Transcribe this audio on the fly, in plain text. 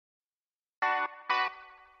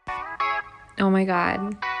Oh my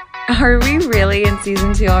God. Are we really in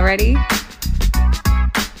season 2 already?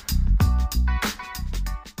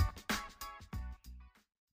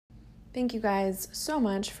 Thank you guys so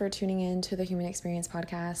much for tuning in to the Human Experience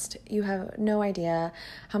Podcast. You have no idea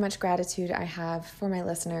how much gratitude I have for my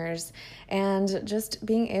listeners and just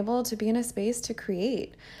being able to be in a space to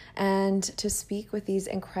create and to speak with these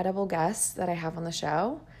incredible guests that I have on the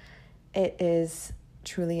show. It is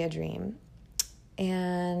truly a dream.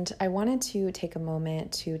 And I wanted to take a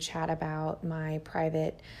moment to chat about my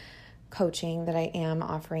private coaching that I am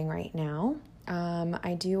offering right now.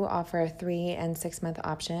 I do offer 3 and 6 month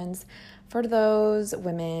options for those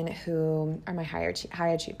women who are my high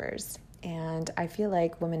achievers. And I feel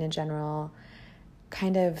like women in general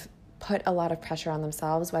kind of put a lot of pressure on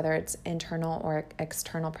themselves, whether it's internal or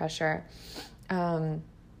external pressure.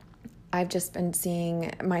 I've just been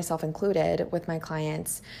seeing, myself included, with my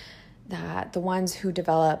clients, that the ones who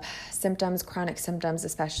develop symptoms, chronic symptoms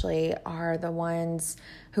especially, are the ones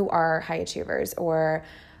who are high achievers or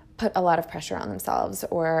put a lot of pressure on themselves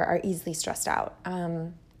or are easily stressed out.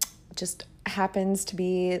 Just happens to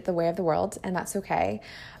be the way of the world, and that's okay.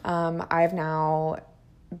 I've now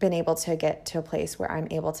been able to get to a place where I'm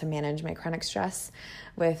able to manage my chronic stress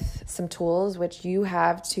with some tools, which you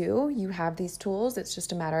have too. You have these tools. It's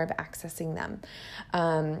just a matter of accessing them.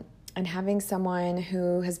 And having someone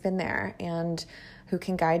who has been there and who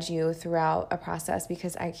can guide you throughout a process,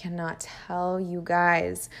 because I cannot tell you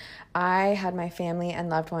guys, I had my family and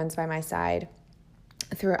loved ones by my side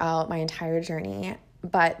throughout my entire journey,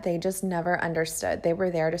 but they just never understood. They were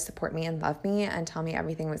there to support me and love me and tell me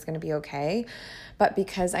everything was going to be okay. But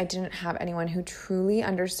because I didn't have anyone who truly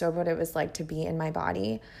understood what it was like to be in my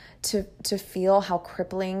body, to feel how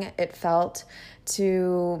crippling it felt,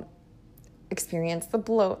 to experience the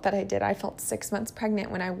bloat that I did. I felt 6 months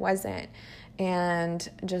pregnant when I wasn't. And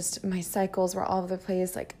just my cycles were all over the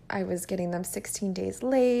place. Like I was getting them 16 days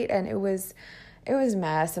late, and it was a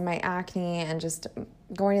mess. And my acne and just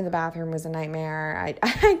going to the bathroom was a nightmare.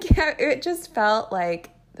 I can't, it just felt like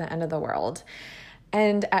the end of the world.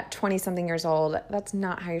 And at 20 something years old, that's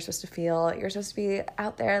not how you're supposed to feel. You're supposed to be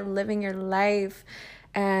out there living your life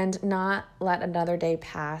and not let another day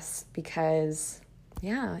pass, because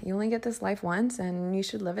you only get this life once and you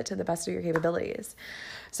should live it to the best of your capabilities.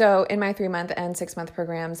 So in my 3-month and 6-month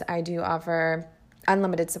programs, I do offer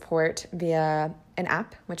unlimited support via an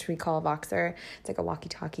app, which we call Voxer. It's like a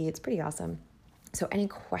walkie-talkie. It's pretty awesome. So any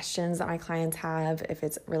questions that my clients have, if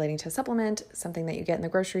it's relating to a supplement, something that you get in the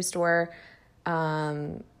grocery store,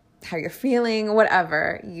 how you're feeling,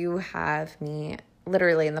 whatever, you have me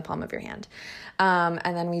literally in the palm of your hand.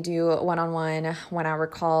 And then we do one-on-one 1-hour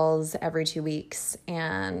calls every 2 weeks,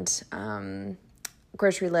 and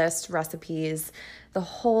grocery list, recipes, the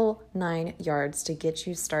whole 9 yards to get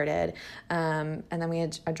you started. And then we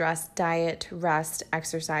address diet, rest,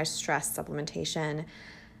 exercise, stress, supplementation.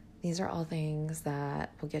 These are all things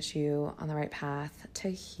that will get you on the right path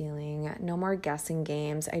to healing. No more guessing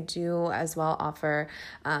games. I do as well offer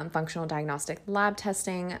functional diagnostic lab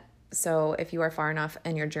testing. So if you are far enough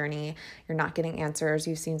in your journey, you're not getting answers,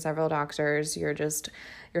 you've seen several doctors, your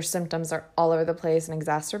symptoms are all over the place and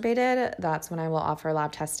exacerbated, that's when I will offer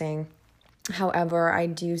lab testing. However, I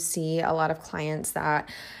do see a lot of clients that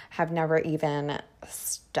have never even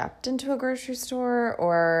stepped into a grocery store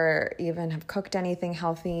or even have cooked anything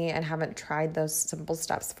healthy and haven't tried those simple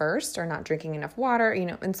steps first, or not drinking enough water,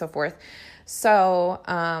 and so forth.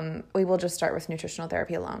 So we will just start with nutritional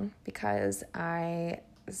therapy alone, because I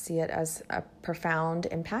see it as a profound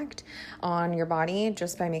impact on your body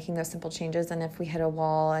just by making those simple changes. And if we hit a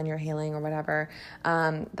wall and you're healing or whatever,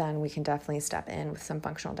 then we can definitely step in with some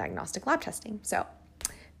functional diagnostic lab testing. So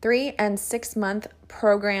 3 and 6 month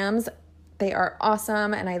programs, they are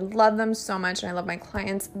awesome and I love them so much, and I love my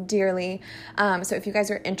clients dearly. So if you guys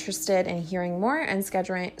are interested in hearing more and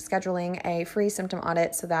scheduling a free symptom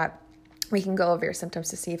audit so that we can go over your symptoms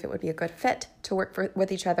to see if it would be a good fit to work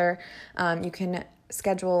with each other, you can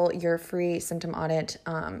schedule your free symptom audit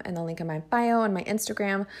in the link in my bio and my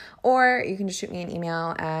Instagram, or you can just shoot me an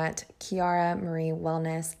email at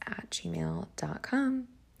kiaramariewellness@gmail.com.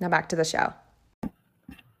 Now back to the show.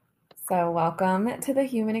 So welcome to the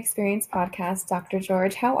Human Experience Podcast, Dr.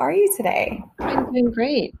 George. How are you today? I'm doing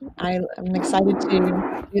great. I'm excited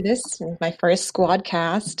to do this. It's my first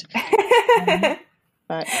squadcast.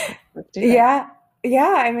 But let's do it.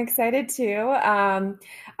 Yeah, I'm excited too.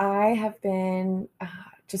 I have been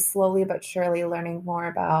just slowly but surely learning more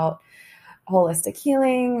about holistic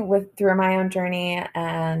healing through my own journey,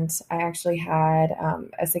 and I actually had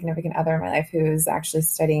a significant other in my life who's actually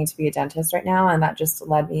studying to be a dentist right now, and that just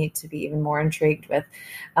led me to be even more intrigued with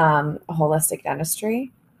holistic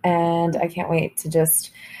dentistry. And I can't wait to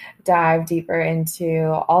just dive deeper into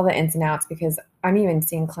all the ins and outs, because I'm even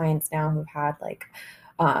seeing clients now who've had like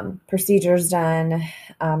procedures done,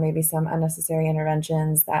 maybe some unnecessary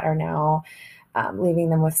interventions that are now leaving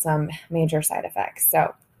them with some major side effects.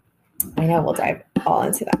 So I know we'll dive all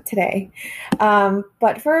into that today.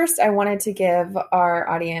 But first, I wanted to give our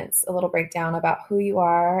audience a little breakdown about who you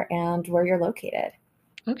are and where you're located.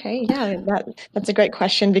 Okay, yeah, that's a great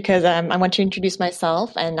question because I want to introduce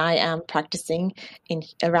myself, and I am practicing in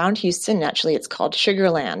around Houston. Actually, it's called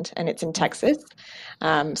Sugarland, and it's in Texas.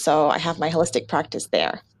 So I have my holistic practice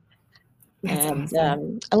there. That's And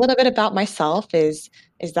awesome. a little bit about myself is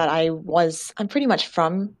that I'm pretty much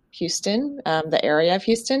from Houston, the area of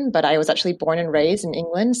Houston, but I was actually born and raised in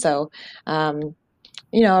England. So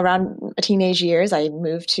around teenage years, I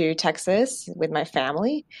moved to Texas with my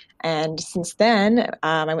family. And since then,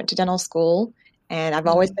 I went to dental school, and I've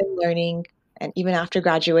always been learning. And even after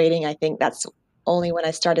graduating, I think that's only when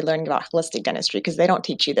I started learning about holistic dentistry, because they don't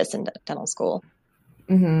teach you this in dental school.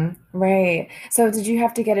 Mm-hmm. Right. So did you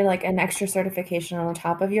have to get like an extra certification on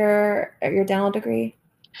top of your dental degree?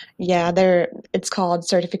 Yeah, it's called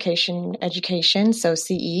certification education, so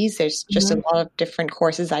CEs. There's just a Mm-hmm. lot of different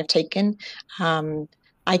courses I've taken. Um,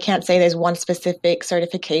 I can't say there's one specific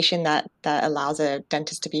certification that allows a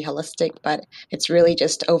dentist to be holistic, but it's really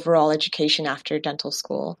just overall education after dental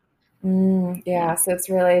school. Yeah. Yeah. So it's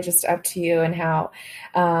really just up to you and how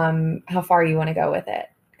far you want to go with it,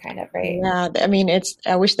 kind of, right? Yeah, I mean,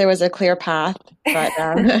 I wish there was a clear path, but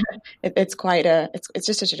it's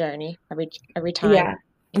just a journey every time, Yeah.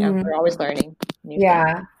 Hmm. we're always learning new things.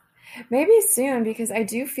 Yeah. Maybe soon, because I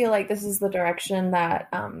do feel like this is the direction that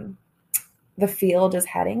the field is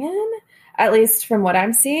heading in. At least from what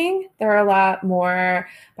I'm seeing, there are a lot more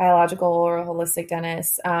biological or holistic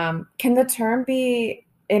dentists. Can the term be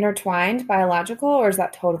intertwined, biological, or is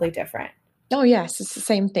that totally different? Oh, yes, it's the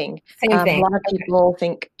same thing. Same A thing. lot of people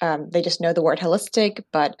think they just know the word holistic,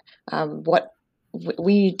 but what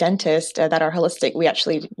we dentists that are holistic, we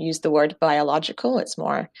actually use the word biological. It's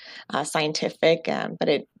more scientific, but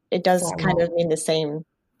it does kind of Formal. mean the same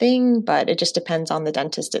thing, but it just depends on the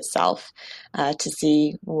dentist itself to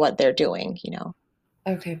see what they're doing,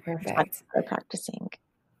 Okay, how perfect. they're practicing.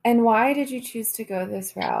 And why did you choose to go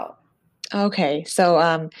this route? Okay,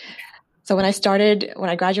 so when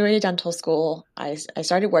I graduated dental school, I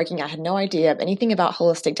started working. I had no idea of anything about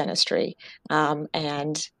holistic dentistry.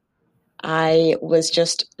 And I was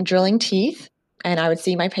just drilling teeth, and I would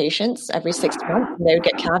see my patients every 6 months, and they would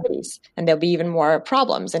get cavities, and there'll be even more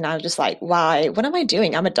problems. And I was just like, why? What am I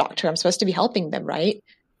doing? I'm a doctor. I'm supposed to be helping them, right?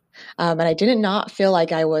 And I did not feel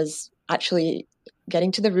like I was actually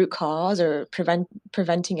getting to the root cause or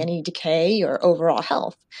preventing any decay or overall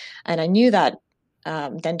health. And I knew that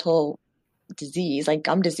dental disease, like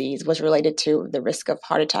gum disease, was related to the risk of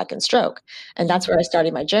heart attack and stroke. And that's where I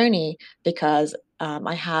started my journey because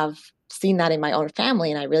I have seen that in my own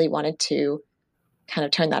family, and I really wanted to kind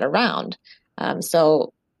of turn that around.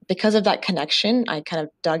 So because of that connection, I kind of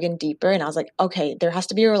dug in deeper, and I was like, okay, there has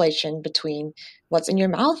to be a relation between what's in your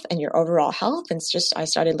mouth and your overall health. And it's just I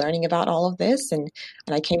started learning about all of this, and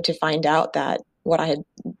I came to find out that what I had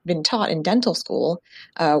been taught in dental school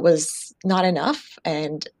was not enough.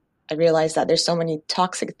 And I realized that there's so many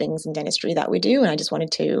toxic things in dentistry that we do, and I just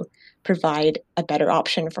wanted to provide a better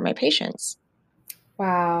option for my patients.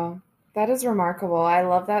 Wow, that is remarkable. I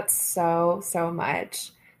love that so, so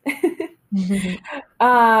much.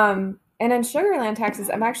 And in Sugar Land, Texas,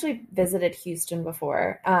 I've actually visited Houston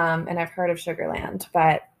before, and I've heard of Sugar Land,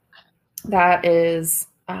 but that is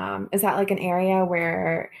that like an area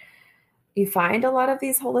where you find a lot of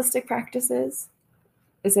these holistic practices?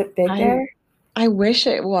 Is it big I there? I wish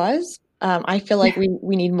it was. I feel like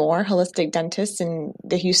we need more holistic dentists in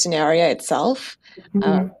the Houston area itself.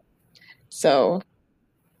 Uh, Mhm. so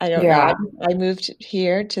I don't know. Yeah. I moved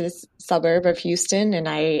here to this suburb of Houston, and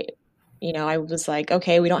I was like,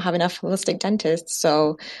 okay, we don't have enough holistic dentists,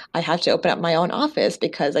 so I have to open up my own office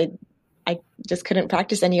because I just couldn't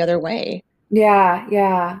practice any other way. Yeah,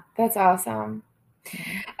 yeah. That's awesome.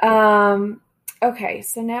 Yeah. Um, okay,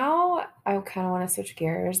 so now I kind of want to switch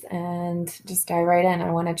gears and just dive right in.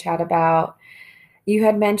 I want to chat about, you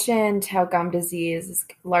had mentioned how gum disease is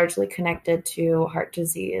largely connected to heart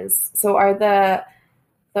disease. So are the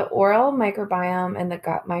oral microbiome and the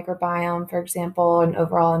gut microbiome, for example, and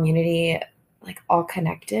overall immunity like all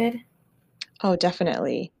connected? Oh,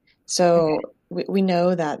 definitely. So we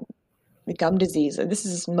know that the gum disease, this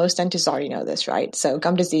is most dentists already know this, right? So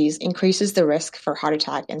gum disease increases the risk for heart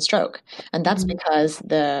attack and stroke. And that's Mhm. because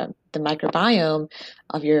the microbiome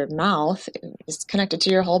of your mouth is connected to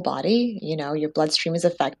your whole body. You know, your bloodstream is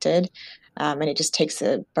affected, and it just takes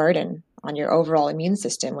a burden on your overall immune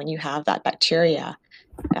system when you have that bacteria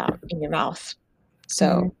in your mouth. Mhm.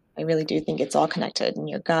 So I really do think it's all connected, in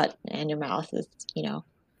your gut and your mouth is,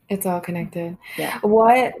 It's all connected. yeah.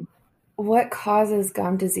 What causes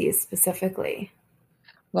gum disease specifically?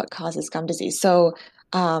 What causes gum disease? So,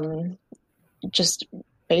 um, just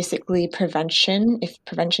basically prevention. If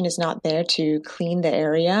prevention is not there to clean the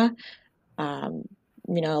area, um,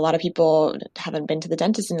 a lot of people haven't been to the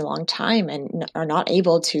dentist in a long time and are not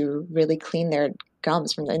able to really clean their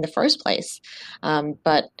gums in the first place.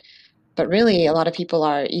 But really, a lot of people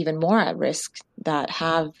are even more at risk that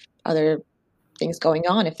have other things going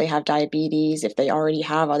on. If they have diabetes, if they already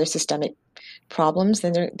have other systemic problems,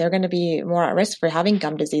 then they're going to be more at risk for having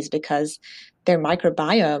gum disease because their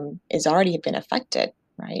microbiome is already been affected,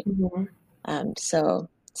 right? Mhm. So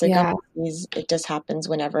gum Yeah. disease, it just happens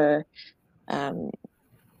whenever um,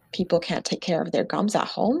 people can't take care of their gums at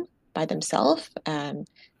home by themselves. And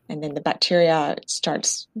then the bacteria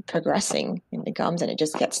starts progressing in the gums, and it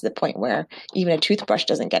just gets to the point where even a toothbrush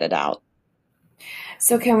doesn't get it out.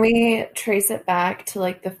 So can we trace it back to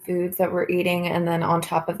like the foods that we're eating and then on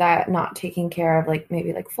top of that not taking care of like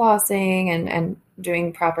maybe like flossing and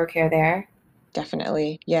doing proper care there?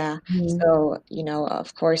 Definitely, yeah. Mhm. So,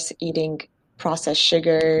 of course, eating processed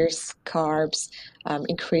sugars, carbs,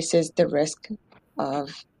 increases the risk of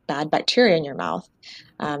bad bacteria in your mouth.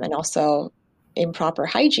 And also, improper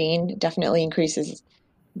hygiene definitely increases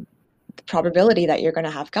the probability that you're going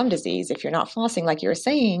to have gum disease. If you're not flossing, like you were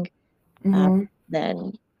saying, um, Mhm.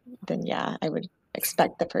 then, then yeah, I would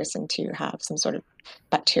expect the person to have some sort of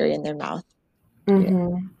bacteria in their mouth. Yeah,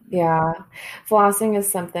 Mhm. Yeah. Flossing is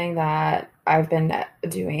something that I've been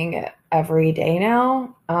doing every day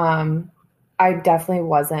now. I definitely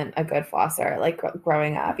wasn't a good flosser like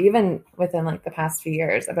growing up, even within like the past few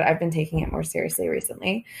years, but I've been taking it more seriously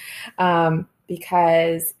recently.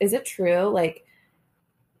 Because is it true like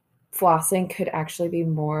flossing could actually be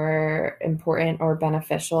more important or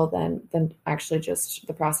beneficial than actually just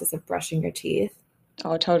the process of brushing your teeth?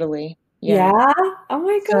 oh, totally. Yeah. Yeah. Oh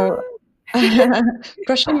my So God.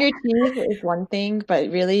 brushing your teeth is one thing, but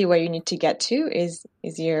really where you need to get to is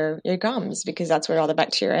your gums because that's where all the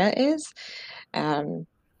bacteria is. Um,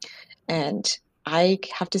 and I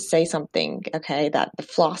have to say something, okay, that the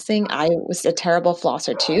flossing, I was a terrible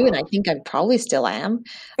flosser too, and I think I probably still am.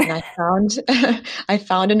 And I found I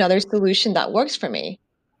found another solution that works for me.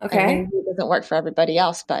 And maybe Okay. it doesn't work for everybody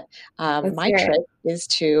else, but Let's my hear it. trick is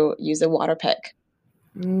to use a water pick.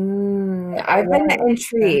 I've been Yeah.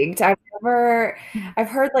 intrigued. I've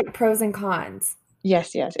heard like pros and cons.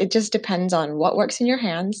 Yes, yes. It just depends on what works in your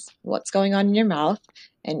hands, what's going on in your mouth,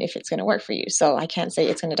 and if it's going to work for you. So I can't say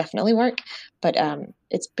it's going to definitely work, but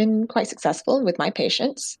it's been quite successful with my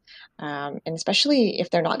patients. And especially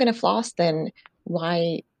if they're not going to floss, then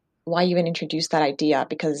why why even introduce that idea?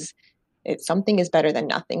 Because something is better than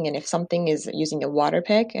nothing. And if something is using a water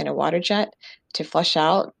pick and a water jet to flush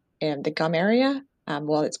out the gum area,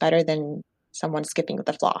 well, it's better than someone skipping with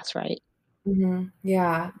the floss, right?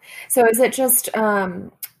 Yeah. So is it just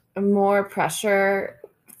more pressure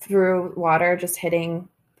through water just hitting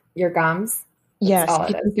your gums? That's Yes, all if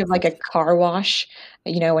it you is. think of like a car wash,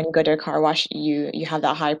 when you go to a car wash, you have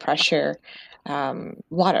that high pressure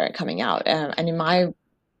water coming out. And in my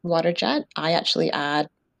water jet, I actually add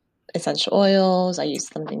essential oils. I use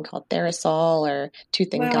something called Therasol or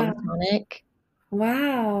Tooth and Gum Wow. Tonic.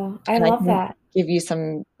 Wow. I And love that.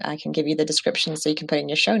 I can give you the description so you can put in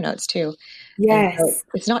your show notes too. And so Yes.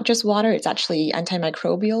 it's not just water, it's actually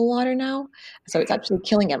antimicrobial water now. So it's actually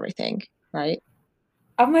killing everything, right?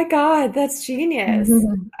 Oh my God, that's genius.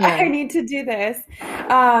 Yeah. I need to do this.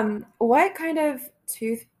 What kind of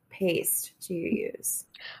toothpaste do you use?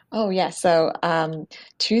 Oh, yeah. So,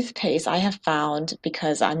 toothpaste I have found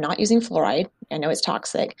because I'm not using fluoride. I know it's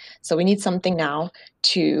toxic. So we need something now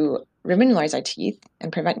to remineralize our teeth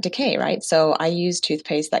and prevent decay, right? So I use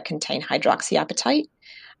toothpaste that contain hydroxyapatite,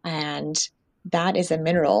 and that is a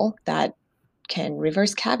mineral that can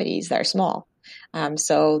reverse cavities that are small.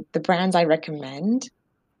 So the brands I recommend,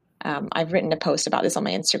 I've written a post about this on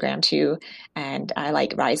my Instagram too, and I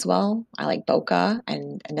like Risewell, I like Boca,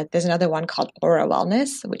 and there's another one called Aura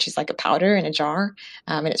Wellness, which is like a powder in a jar,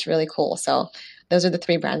 and it's really cool. So those are the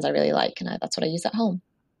three brands I really like, and that's what I use at home.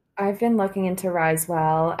 I've been looking into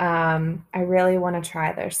Risewell. I really want to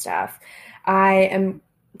try their stuff. I am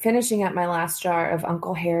finishing up my last jar of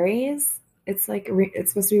Uncle Harry's. It's like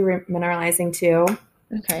it's supposed to be mineralizing too.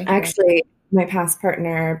 Okay. Yeah. Actually, my past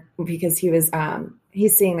partner, because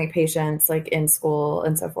he's seeing like patients like in school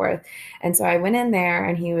and so forth. And so I went in there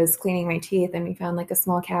and he was cleaning my teeth and we found like a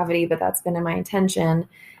small cavity, but that's been in my intention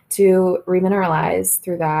to remineralize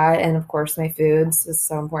through that. And of course my foods is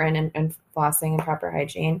so important, and flossing and proper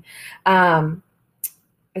hygiene. Um,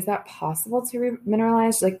 is that possible to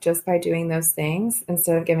remineralize like just by doing those things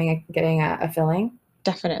instead of getting a filling?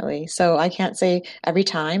 Definitely. So I can't say every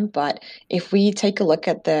time, but if we take a look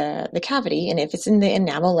at the cavity, and if it's in the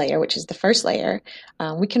enamel layer, which is the first layer,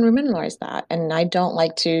 we can remineralize that. And I don't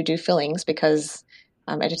like to do fillings because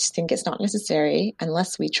I just think it's not necessary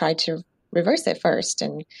unless we try to reverse it first.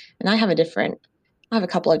 And I have a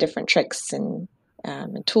couple of different tricks and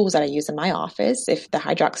tools that I use in my office if the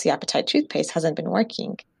hydroxyapatite toothpaste hasn't been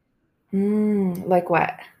working. Like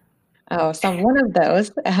what? Oh, one of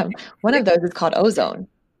those is called ozone.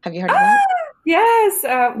 Have you heard of that? Yes,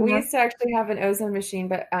 we Yeah. used to actually have an ozone machine,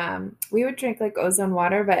 but we would drink like ozone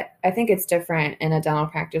water. But I think it's different in a dental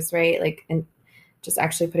practice, right? Like, in just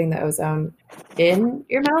actually putting the ozone in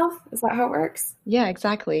your mouth. Is that how it works? Yeah,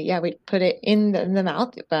 exactly. Yeah, we put it in the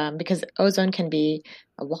mouth because ozone can be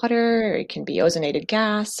a water, or it can be ozonated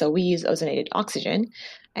gas. So we use ozonated oxygen,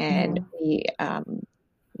 and Mhm.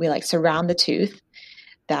 we like surround the tooth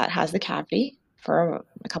that has the cavity for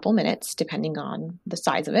a couple minutes, depending on the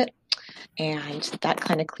size of it, and that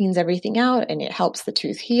kind of cleans everything out, and it helps the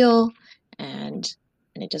tooth heal, and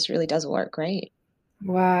and it just really does work great.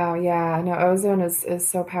 Wow, yeah, no, ozone is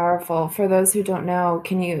so powerful. For those who don't know,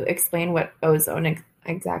 can you explain what ozone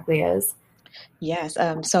exactly is? Yes,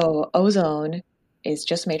 so ozone is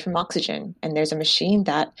just made from oxygen, and there's a machine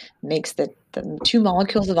that makes the two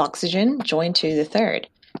molecules of oxygen join to the third.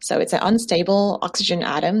 So it's an unstable oxygen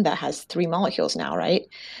atom that has three molecules now, right?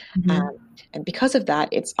 Um, Hmm. and because of that,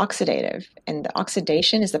 it's oxidative, and the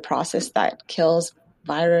oxidation is the process that kills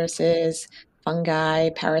viruses, fungi,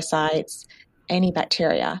 parasites, any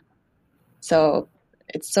bacteria. So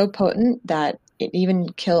it's so potent that it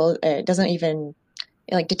doesn't even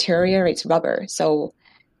it like deteriorates rubber. So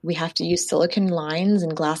we have to use silicone lines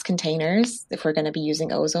and glass containers if we're going to be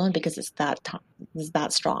using ozone because it's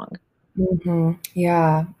that strong.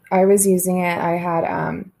 Yeah, I was using it. I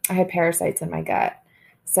had parasites in my gut.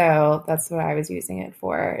 So that's what I was using it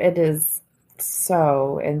for. It is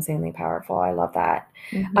so insanely powerful. I love that.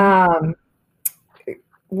 Hmm. Um,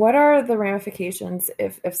 what are the ramifications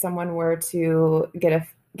if someone were to get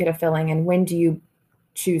a filling, and when do you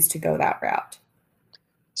choose to go that route?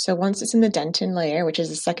 So once it's in the dentin layer, which is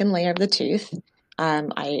the second layer of the tooth,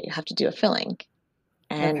 I have to do a filling.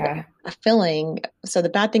 And Okay. a filling, so the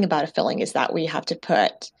bad thing about a filling is that we have to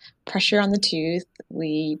put pressure on the tooth,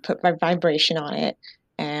 we put vibration on it,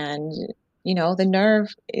 and the nerve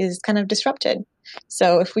is kind of disrupted.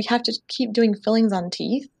 So if we have to keep doing fillings on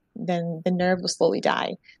teeth, then the nerve will slowly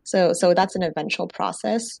die. So that's an eventual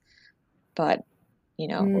process, but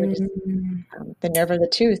we're just Mm, the nerve of the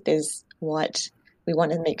tooth is what we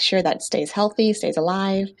want to make sure that stays healthy, stays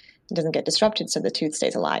alive, doesn't get disrupted, so the tooth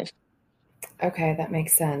stays alive. okay, that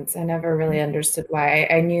makes sense. I never really understood why.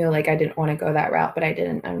 I knew like I didn't want to go that route, but I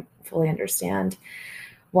didn't fully understand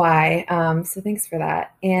why. So thanks for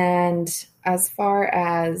that. And as far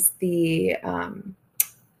as the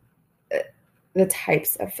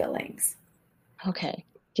types of fillings. Okay.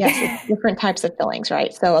 Yes, it's different types of fillings,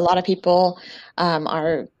 right? So a lot of people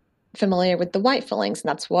are familiar with the white fillings, and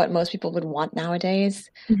that's what most people would want nowadays.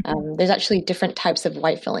 There's actually different types of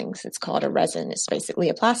white fillings. It's called a resin. It's basically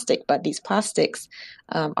a plastic, but these plastics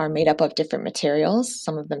are made up of different materials.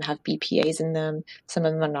 Some of them have BPA's in them. Some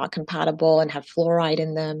of them are not compatible and have fluoride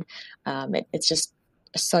in them. It's just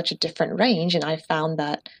such a different range, and I found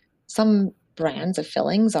that some brands of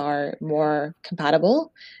fillings are more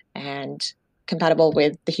and compatible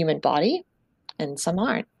with the human body, and some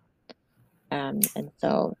aren't. And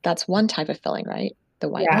so that's one type of filling, right? The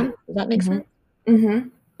white Yeah. one. Does that make Hmm. sense? Hmm.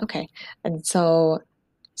 Okay. And so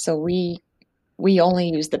we only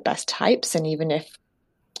use the best types, and even if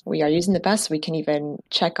we are using the best, we can even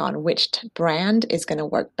check on which brand is going to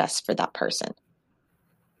work best for that person.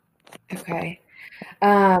 Okay.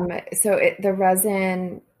 So the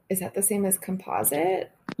resin, is that the same as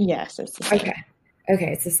composite? Yes, it's the same. Okay.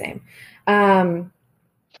 Okay, it's the same. Um,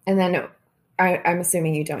 and then I'm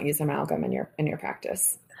assuming you don't use amalgam in your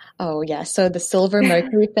practice. Oh, yeah. So the silver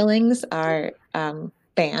mercury fillings are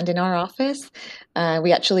banned in our office.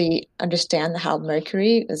 We actually understand how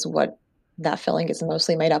mercury is what that filling is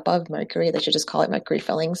mostly made up of, mercury. They should just call it mercury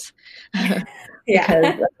fillings because Yeah.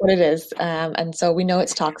 that's what it is. And so we know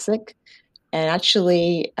it's toxic. And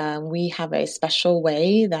actually, we have a special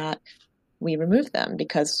way that we remove them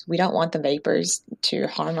because we don't want the vapors to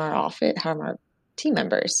harm our office, harm our team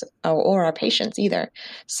members or our patients either.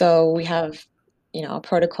 So we have, a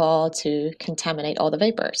protocol to contaminate all the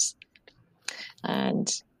vapors.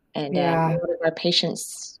 And a Yeah. lot of our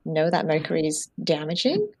patients know that mercury is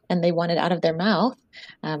damaging and they want it out of their mouth.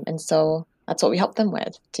 And so that's what we help them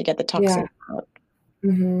with to get the Yeah. toxin out.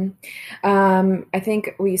 hmm I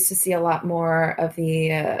think we used to see a lot more of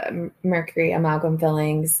the mercury amalgam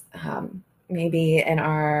fillings, maybe in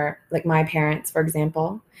our, like my parents, for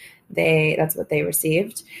example, that's what they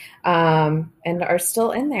received, and are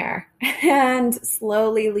still in there and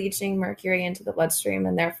slowly leaching mercury into the bloodstream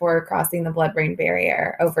and therefore crossing the blood-brain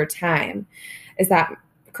barrier over time. Is that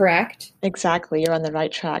correct? Exactly, you're on the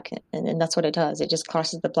right track, and that's what it does. It just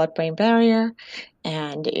crosses the blood-brain barrier,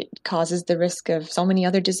 and it causes the risk of so many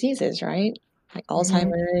other diseases, right? Like hmm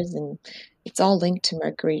Alzheimer's, and it's all linked to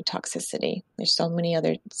mercury toxicity. There's so many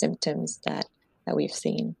other symptoms that we've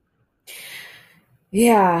seen.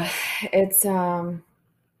 Yeah, it's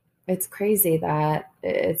crazy that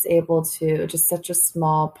it's able to, just such a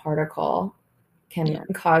small particle can Yeah,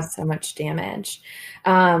 cause so much damage.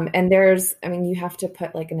 And I mean, you have to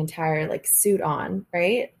put like an entire like suit on,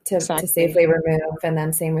 right? To exactly. safely remove, and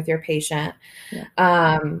then same with your patient. Yeah.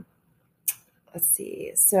 Um, let's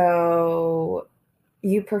see. So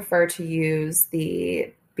you prefer to use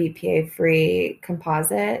the BPA free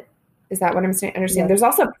composite? Is that what I'm saying? Understand? Yes. There's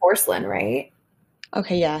also porcelain, right?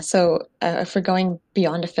 Okay, yeah. So if we're going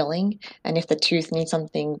beyond a filling, and if the tooth needs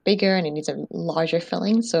something bigger and it needs a larger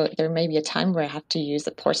filling, so there may be a time where I have to use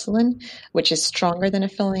the porcelain, which is stronger than a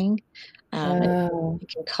filling, and Oh, it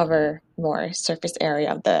can cover more surface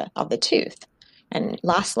area of the tooth and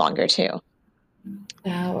last longer too.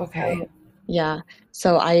 oh, okay. So yeah,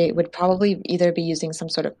 so I would probably either be using some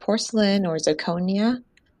sort of porcelain or zirconia,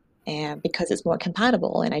 and because it's more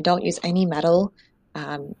compatible, and I don't use any metal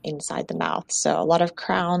inside the mouth. So a lot of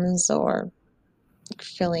crowns or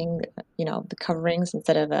filling, the coverings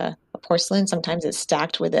instead of a porcelain. Sometimes it's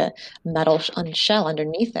stacked with a metal shell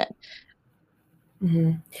underneath it,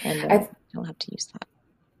 hmm and I I don't have to use that.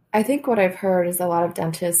 I think what I've heard is a lot of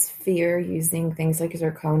dentists fear using things like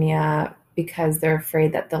zirconia because they're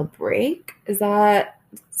afraid that they'll break. Is that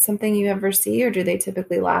something you ever see, or do they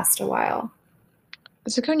typically last a while?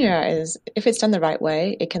 Zirconia is, if it's done the right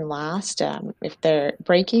way, it can last. If they're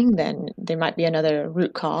breaking, then there might be another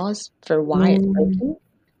root cause for why it's Mm, breaking.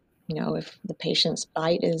 If the patient's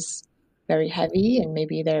bite is very heavy and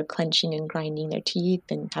maybe they're clenching and grinding their teeth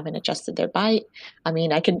and haven't adjusted their bite. I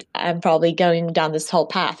mean, I'm probably going down this whole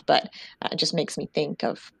path, but it just makes me think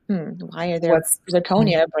of, why are there what's,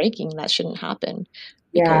 zirconia breaking? That shouldn't happen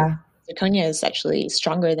because yeah. zirconia is actually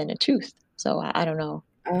stronger than a tooth. So I don't know.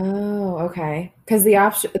 Oh, okay. Because the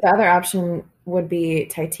other option would be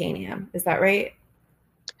titanium. Is that right?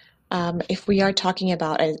 If we are talking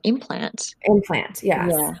about an implant, Implant,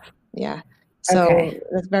 yes. yeah, yeah. Okay. So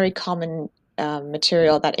the very common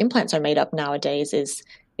material that implants are made up nowadays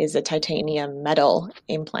is a titanium metal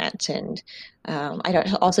implant, and I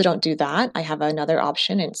don't do that. I have another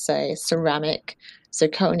option. It's a ceramic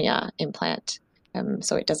zirconia implant.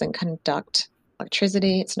 So it doesn't conduct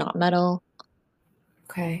electricity. It's not metal,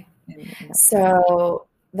 Okay. and that's the other option. So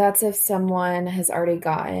that's if someone has already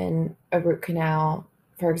gotten a root canal,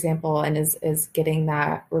 for example, and is getting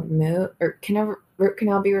that removed, or can a root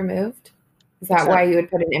canal be removed? Is that why you Exactly.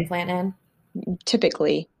 would put an implant in?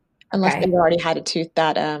 Typically, unless they've Okay. already had a tooth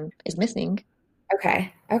that is missing.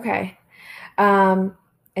 Okay. Okay. Um,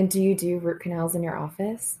 and do you do root canals in your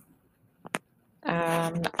office?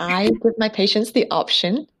 I give my patients the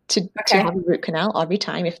option to Okay. have a root canal every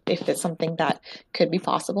time if it's something that could be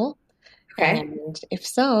possible. Okay. And if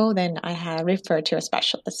so, then I have referred to a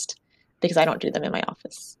specialist because I don't do them in my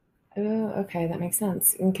office. Oh, okay. That makes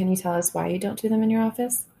sense. And can you tell us why you don't do them in your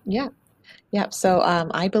office? Yeah, yeah. So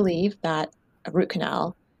I believe that a root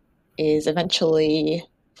canal is eventually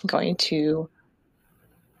going to.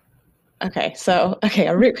 Okay,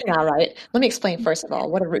 a root canal, right? Let me explain first of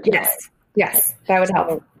all what a root canal is. Yes. Okay. Yes. That would help.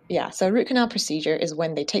 So, yeah, so a root canal procedure is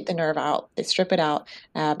when they take the nerve out, they strip it out,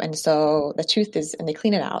 and so the tooth is, and they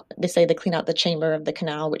clean it out. They say they clean out the chamber of the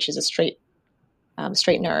canal, which is a straight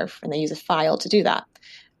nerve, and they use a file to do that.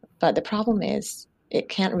 But the problem is, it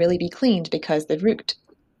can't really be cleaned because the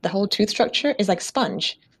whole tooth structure is like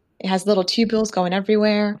sponge. It has little tubules going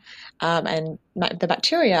everywhere, and the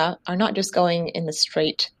bacteria are not just going in the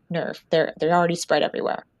straight nerve; they're already spread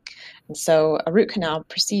everywhere. And so a root canal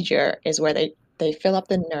procedure is where they fill up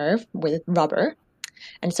the nerve with rubber,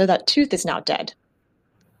 and so that tooth is now dead.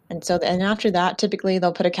 And after that, typically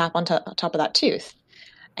they'll put a cap on top of that tooth.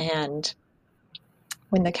 And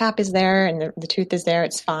when the cap is there and the tooth is there,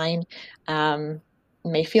 it's fine. It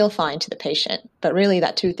may feel fine to the patient, but really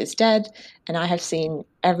that tooth is dead. And I have seen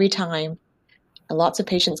every time lots of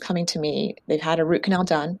patients coming to me, they've had a root canal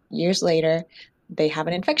done. Years later, they have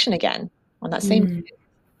an infection again on that same Mm. tooth.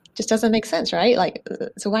 Just doesn't make sense, right? Like,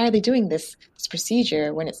 so why are they doing this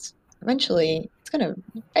procedure when it's eventually it's going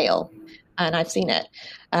to fail? And I've seen it.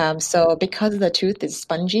 So because the tooth is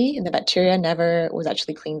spongy and the bacteria never was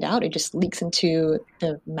actually cleaned out, it just leaks into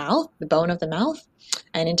the mouth, the bone of the mouth,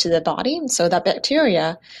 and into the body. So that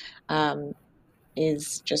bacteria um,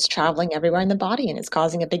 is just traveling everywhere in the body, and it's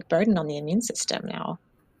causing a big burden on the immune system now.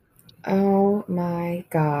 Oh my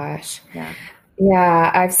gosh. Yeah.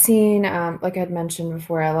 Yeah, I've seen, like I'd mentioned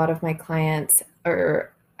before, a lot of my clients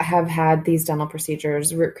or have had these dental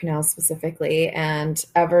procedures, root canals specifically, and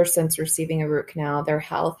ever since receiving a root canal, their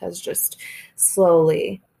health has just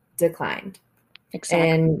slowly declined Exactly.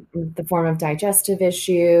 in the form of digestive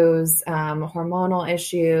issues, hormonal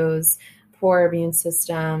issues, poor immune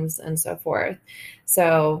systems, and so forth.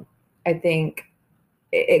 So I think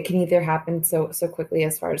it can either happen so quickly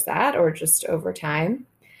as far as that, or just over time.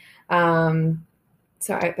 Um,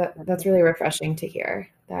 that's really refreshing to hear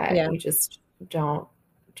that Yeah. you just don't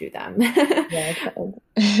do them. Yeah, exactly.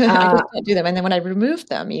 I uh, just can't do them. And then when I remove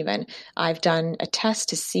them, even, I've done a test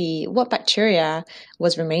to see what bacteria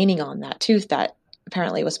was remaining on that tooth that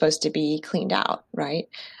apparently was supposed to be cleaned out, right?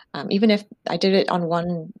 Even if I did it on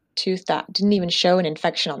one tooth that didn't even show an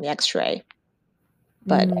infection on the x-ray,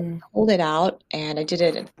 but I mm, pulled it out and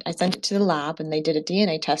I sent it to the lab and they did a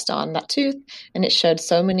DNA test on that tooth and it showed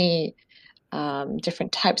so many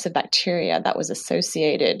different types of bacteria that was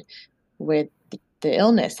associated with the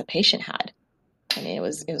illness the patient had. I mean, it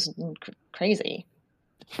was crazy.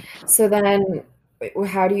 so then,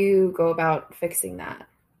 how do you go about fixing that?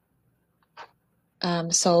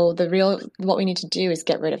 So what we need to do is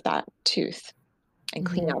get rid of that tooth and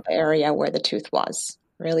clean Hmm. out the area where the tooth was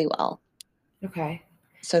really well. Okay,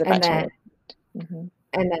 So the and bacteria. then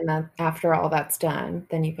Mhm. after all that's done,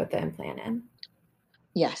 then you put the implant in.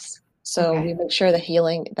 Yes. So we Okay. make sure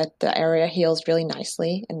that the area heals really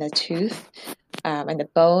nicely in the tooth, and the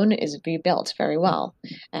bone is rebuilt very well.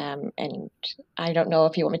 And I don't know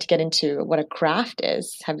if you want me to get into what a graft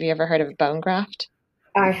is. Have you ever heard of bone graft?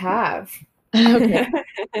 I have. Okay.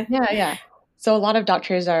 Yeah, yeah. So a lot of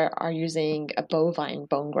doctors are using a bovine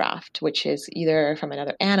bone graft, which is either from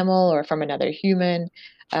another animal or from another human,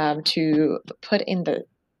 to put in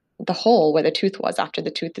the hole where the tooth was after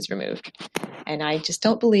the tooth is removed. And I just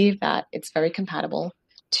don't believe that it's very compatible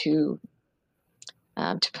to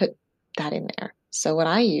to put that in there. So what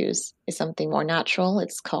I use is something more natural.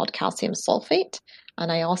 It's called calcium sulfate,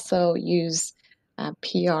 and I also use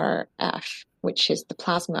PRF, which is the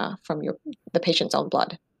plasma from the patient's own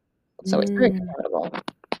blood. So it's very Mm, compatible.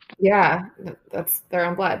 yeah, that's their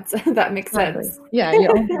own blood. So that makes Exactly. sense. Yeah,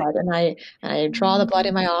 your own blood. And I draw the blood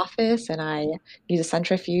in my office and I use a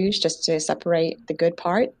centrifuge just to separate the good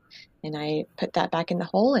part. And I put that back in the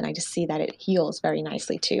hole and I just see that it heals very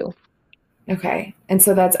nicely too. Okay. And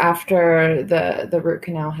so that's after the root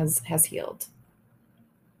canal has healed.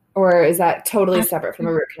 Or is that totally separate from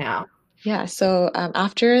a root canal? Yeah, so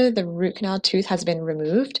after the root canal tooth has been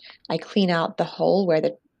removed, I clean out the hole where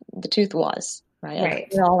the tooth was, right? I clean Right.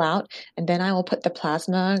 it all out, and then I will put the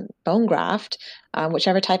plasma bone graft,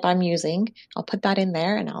 whichever type I'm using, I'll put that in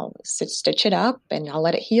there and I'll stitch it up and I'll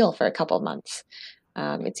let it heal for a couple of months.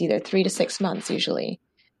 It's either 3 to 6 months usually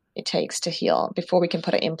it takes to heal before we can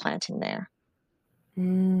put an implant in there.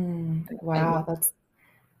 And Wow,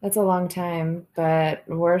 that's a long time, but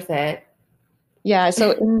worth it. yeah,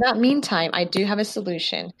 so in that meantime, I do have a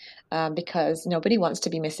solution because nobody wants to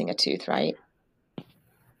be missing a tooth, right?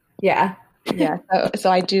 Yeah. Yeah, so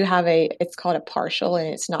I do have it's called a partial and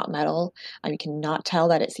it's not metal. You cannot tell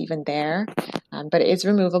that it's even there, but it is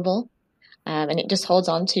removable and it just holds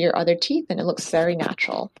on to your other teeth and it looks very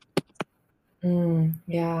natural.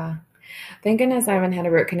 Yeah. Thank goodness I haven't had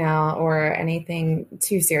a root canal or anything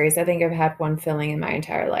too serious. I think I've had one filling in my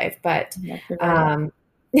entire life, but Yes, you're very um,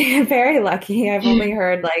 very lucky. I've lucky. only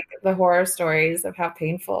heard like the horror stories of how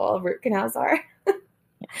painful root canals are.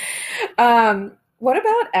 What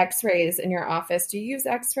about x-rays in your office? Do you use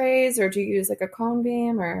x-rays or do you use like a cone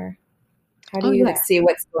beam or how do Oh, you yeah. see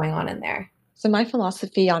what's going on in there? So my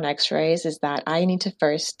philosophy on X-rays is that I need to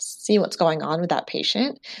first see what's going on with that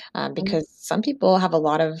patient, because some people have a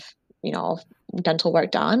lot of, you know, dental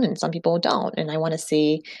work done, and some people don't, and I want to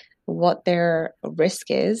see what their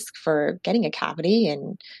risk is for getting a cavity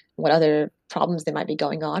and what other problems they might be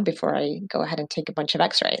going on before I go ahead and take a bunch of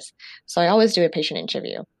X-rays. So I always do a patient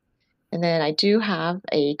interview. And then I do have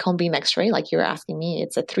a cone beam X-ray, like you were asking me.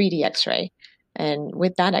 It's a 3D X-ray. And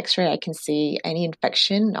with that X-ray, I can see any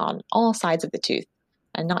infection on all sides of the tooth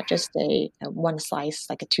and not just a one slice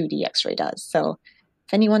like a 2D X-ray does. So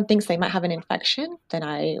if anyone thinks they might have an infection, then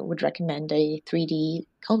I would recommend a 3D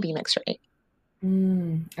cone beam X-ray.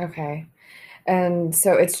 Okay. And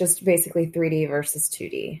so it's just basically 3D versus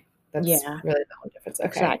 2D. That's Yeah, really the only difference. Okay.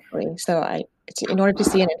 exactly. So in order to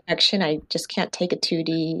see an infection, I just can't take a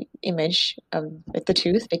 2D image of the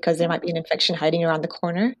tooth because there might be an infection hiding around the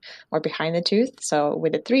corner or behind the tooth. So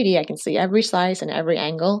with a 3D, I can see every slice and every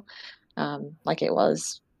angle, like it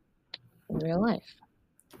was in real life.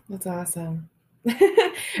 That's awesome.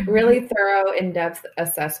 Really thorough, in-depth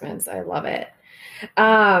assessments. I love it.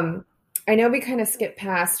 I know we kind of skipped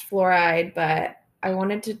past fluoride, but I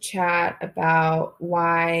wanted to chat about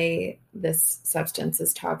why this substance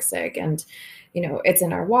is toxic. And, it's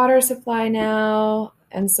in our water supply now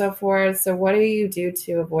and so forth. So what do you do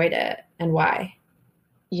to avoid it and why?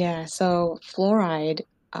 Yeah, so fluoride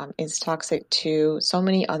is toxic to so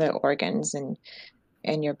many other organs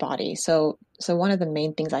in your body. So one of the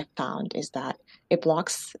main things I found is that it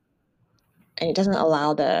blocks and it doesn't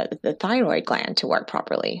allow the thyroid gland to work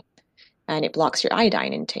properly, and it blocks your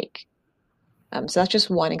iodine intake. So that's just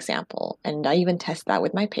one example, and I even test that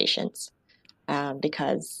with my patients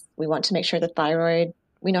because we want to make sure the thyroid.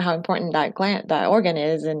 We know how important that organ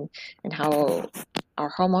is, and how our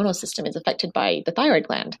hormonal system is affected by the thyroid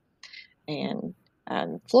gland. And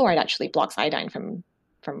fluoride actually blocks iodine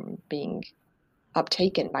from being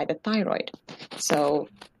uptaken by the thyroid. So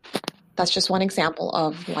that's just one example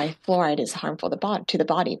of why fluoride is harmful to the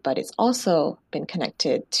body, but it's also been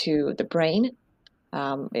connected to the brain.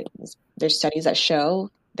 There's studies that show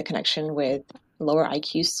the connection with lower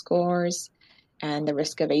IQ scores and the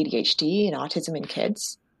risk of ADHD and autism in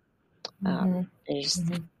kids. Mm-hmm. There's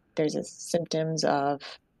Mm-hmm. there's symptoms of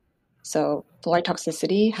so fluoride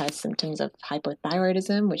toxicity has symptoms of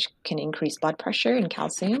hypothyroidism, which can increase blood pressure and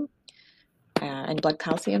calcium and blood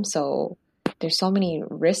calcium. So there's so many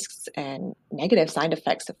risks and negative side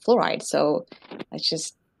effects of fluoride. So it's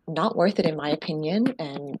just not worth it in my opinion.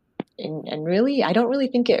 And really, I don't really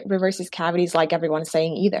think it reverses cavities like everyone's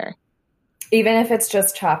saying either. Even if it's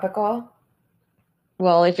just topical?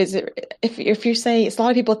 Well, if you say, it's a lot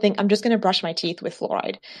of people think I'm just going to brush my teeth with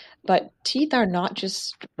fluoride, but teeth are not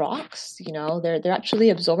just rocks, they're actually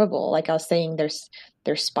absorbable. Like I was saying,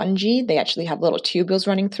 they're spongy. They actually have little tubules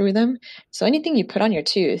running through them. So anything you put on your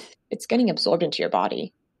tooth, it's getting absorbed into your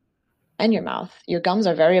body and your mouth. Your gums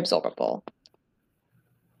are very absorbable.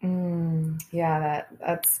 Yeah,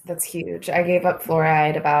 that's huge. I gave up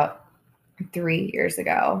fluoride about 3 years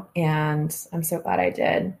ago, and I'm so glad I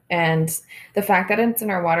did. And the fact that it's in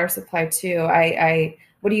our water supply too, I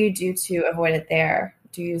what do you do to avoid it there?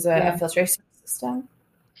 Do you use a Yeah. filtration system?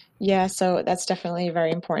 Yeah, so that's definitely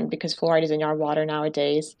very important because fluoride is in our water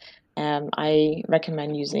nowadays. I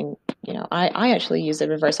recommend using, I actually use a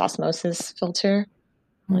reverse osmosis filter,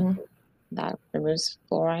 like Mhm. that removes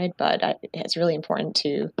fluoride, but it's really important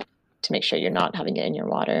to make sure you're not having it in your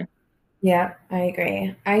water. Yeah, I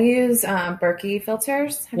agree. I use Berkey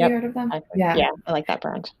filters. Have you Yep. heard of them? Yeah, Yeah, I like that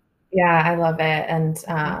brand. yeah, I love it,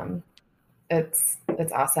 and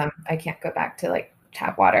it's awesome. I can't go back to like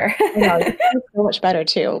tap water. I know, it tastes so much better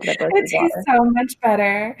too, the It Berkeley tastes water. so much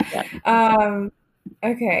better. Yeah. Um,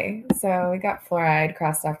 okay, so we got fluoride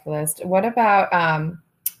crossed off the list. What about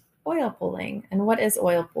oil pulling? And what is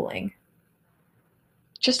oil pulling?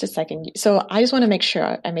 Just a second. So I just want to make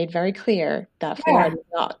sure I made very clear that fluoride Yeah. is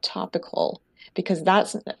not topical because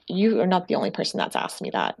you are not the only person that's asked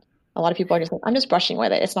me that. A lot of people are just like, I'm just brushing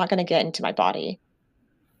with it. It's not going to get into my body,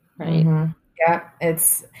 right? Yeah,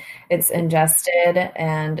 it's ingested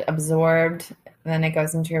and absorbed, then it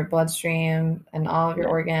goes into your bloodstream and all of your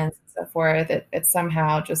Yeah. organs and so forth. It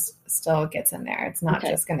somehow just still gets in there. It's not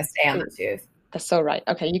Okay. just going to stay on the tooth. That's so right.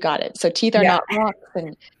 Okay, you got it. So teeth are Yeah. not rocks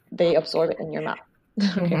and they absorb it in your mouth.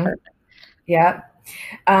 Okay, hmm perfect. Yeah.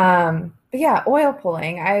 But yeah, oil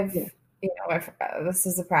pulling. Yeah. This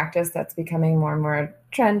is a practice that's becoming more and more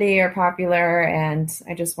trendy or popular, and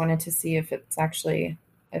I just wanted to see if it actually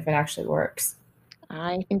works.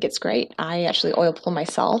 I think it's great. I actually oil pull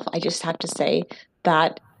myself. I just have to say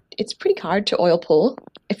that it's pretty hard to oil pull.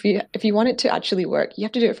 If you want it to actually work, you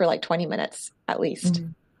have to do it for like 20 minutes at least.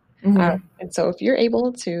 hmm hmm And so if you're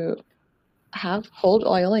able to hold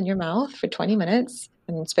oil in your mouth for 20 minutes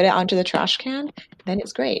and spit it out into the trash can, then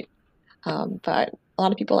it's great. But a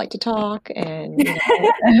lot of people like to talk and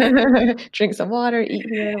drink some water, eat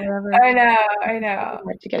here, whatever. I It's know.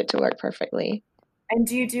 hard to get it to work perfectly. And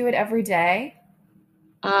do you do it every day?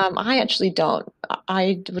 I actually don't.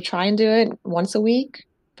 I would try and do it once a week,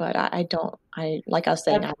 but I don't. Like I was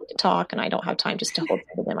saying, I That's, need to talk, and I don't have time just to hold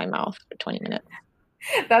it in my mouth for 20 minutes.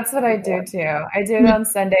 that's what I do too. I do it on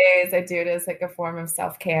Sundays. I do it as like a form of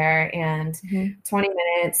self-care, and Mhm. 20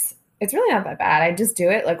 minutes, it's really not that bad. I just do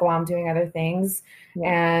it like while I'm doing other things,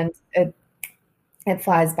 Yeah. and it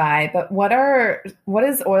flies by. But what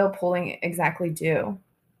does oil pulling exactly do?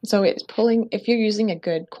 So it's pulling, if you're using a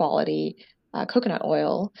good quality coconut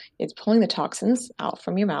oil, it's pulling the toxins out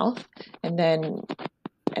from your mouth, and then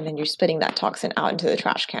you're spitting that toxin out into the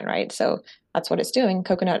trash can, right? So that's what it's doing.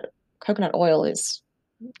 Coconut oil is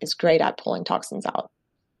great at pulling toxins out.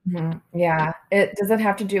 Mhm. Yeah. It does it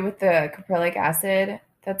have to do with the caprylic acid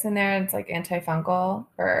that's in there? It's like antifungal,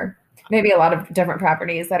 or maybe a lot of different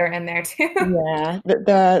properties that are in there too. Yeah,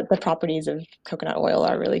 the properties of coconut oil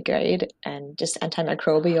are really great and just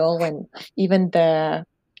antimicrobial, and even the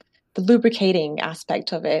lubricating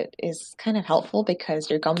aspect of it is kind of helpful because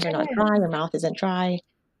your gums are not dry, your mouth isn't dry,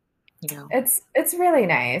 you know. It's really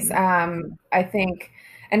nice. I think,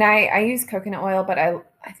 and I use coconut oil, but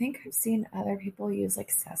I think I've seen other people use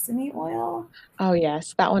like sesame oil. Oh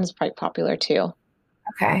yes, that one's quite popular too.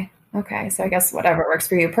 Okay. Okay. So I guess whatever works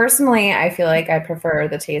for you. Personally, I feel like I prefer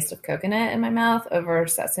the taste of coconut in my mouth over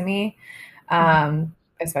sesame,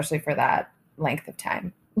 especially for that length of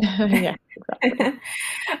time. Yeah, exactly.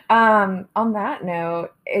 On that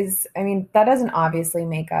note, I mean, that doesn't obviously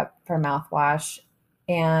make up for mouthwash.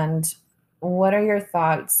 And what are your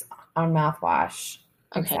thoughts on mouthwash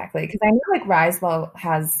Okay. exactly? Because I know like Risewell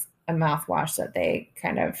has a mouthwash that they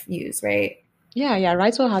kind of use, right? Yeah,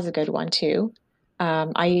 Ricewell has a good one too.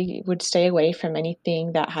 I would stay away from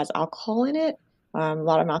anything that has alcohol in it. A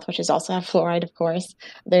lot of mouthwashes also have fluoride, of course.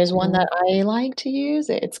 There's one Mhm. that I like to use.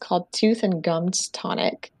 It's called Tooth and Gums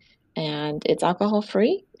Tonic, and it's alcohol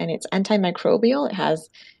free and it's antimicrobial.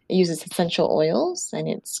 It uses essential oils and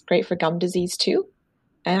it's great for gum disease too.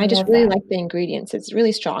 And I I just love really that. like the ingredients. It's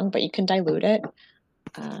really strong, but you can dilute it.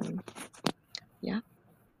 Um, yeah.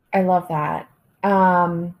 I love that.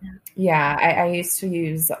 Um, yeah, I used to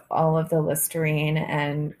use all of the Listerine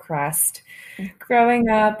and Crest growing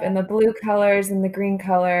up, and the blue colors and the green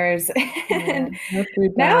colors. Yeah. And No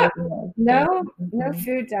food now, dyes, no no, anything. no Mhm.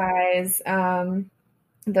 food dyes.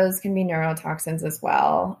 Those can be neurotoxins as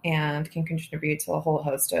well and can contribute to a whole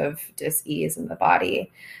host of dis-ease in the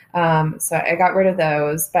body. So I got rid of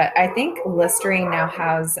those, but I think Listerine now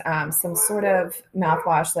has some sort of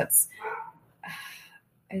mouthwash that's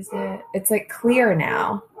it's like clear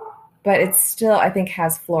now, but it's still, I think,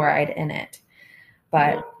 has fluoride in it.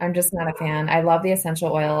 Yeah. But I'm just not a fan. I love the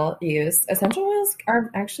essential oil use. Essential oils are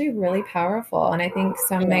actually really powerful, and I think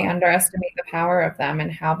some may Yeah. underestimate the power of them and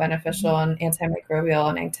how beneficial and antimicrobial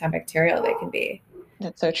and antibacterial they can be.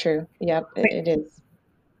 That's so true. Yep, But, it is.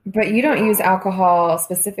 but you don't use alcohol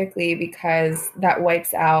specifically because that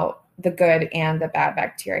wipes out the good and the bad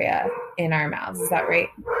bacteria in our mouths. Is that right?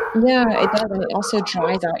 Yeah, it does, and it also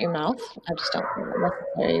dries out your mouth. I just don't think it's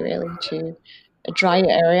necessary really to dry your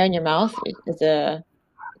area in your mouth is a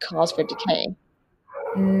cause for decay.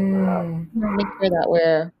 Mm. Make sure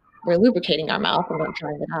that we're lubricating our mouth and not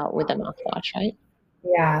drying it out with a mouthwash, right?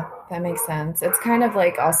 Yeah, that makes sense. It's kind of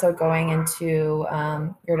like also going into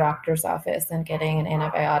your doctor's office and getting an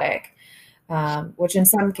antibiotic, which in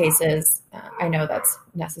some cases, I know that's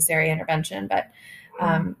necessary intervention, but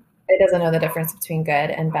Mm. it doesn't know the difference between good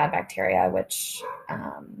and bad bacteria, which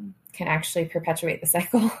can actually perpetuate the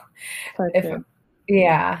cycle. So If true.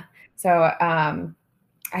 yeah, so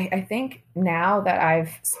I think now that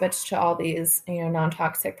I've switched to all these,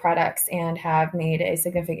 non-toxic products and have made a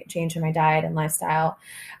significant change in my diet and lifestyle,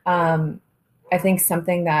 um, I think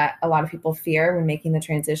something that a lot of people fear when making the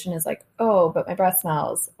transition is like, oh, but my breath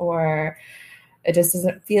smells, or it just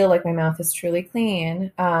doesn't feel like my mouth is truly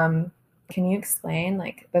clean. Can you explain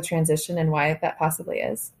like the transition and why that possibly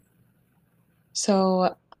is?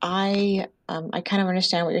 So I kind of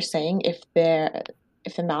understand what you're saying. If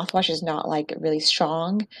the mouthwash is not like really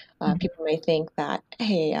strong, people may think that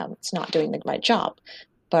hey, it's not doing the right job.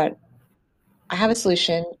 But I have a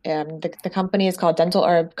solution. The company is called Dental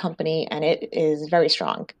Herb Company, and it is very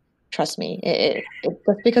strong. Trust me.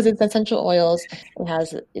 Just because it's essential oils,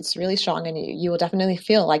 it's really strong, and you will definitely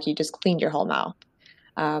feel like you just cleaned your whole mouth.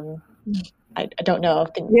 Um, I don't know.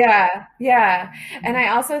 Yeah, yeah. And I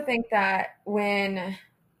also think that when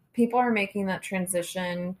people are making that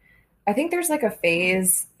transition, I think there's like a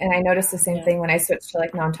phase, and I noticed the same Yeah. thing when I switched to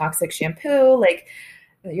like non-toxic shampoo, like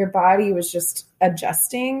your body was just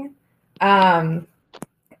adjusting. Um,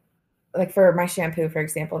 like for my shampoo, for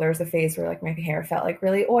example, there was a phase where like my hair felt like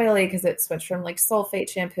really oily because it switched from like sulfate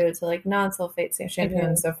shampoo to like non-sulfate shampoo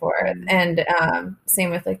and Mhm. so forth. Mhm. And same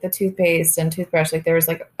with like the toothpaste and toothbrush. Like there was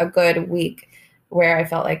like a good week where I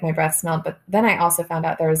felt like my breath smelled, but then I also found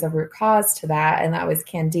out there was a root cause to that, and that was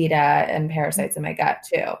candida and parasites in my gut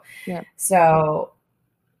too. Yeah. So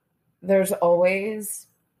there's always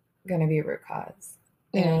going to be a root cause.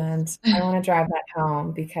 It And is. I want to drive that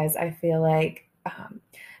home because I feel like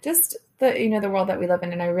just the the world that we live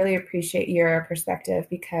in, and I really appreciate your perspective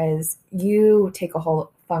because you take a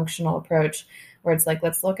whole functional approach where it's like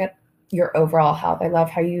let's look at your overall health. I love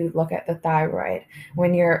how you look at the thyroid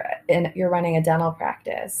when you're running a dental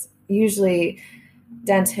practice. Usually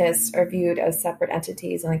dentists are viewed as separate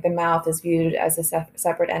entities, and like the mouth is viewed as a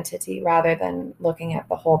separate entity rather than looking at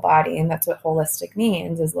the whole body. And that's what holistic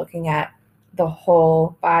means, is looking at the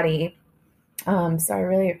whole body. So I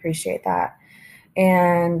really appreciate that.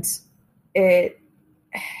 And it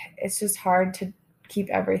it's just hard to keep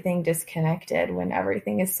everything disconnected when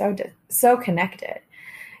everything is so connected.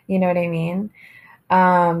 You know what I mean?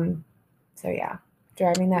 um so yeah,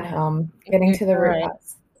 driving that Yeah. home, getting to the You're root right.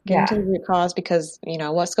 cause. Getting to Yeah. the root cause because,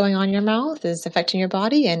 what's going on in your mouth is affecting your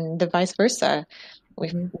body and the vice versa.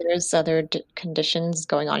 Mhm. There's other conditions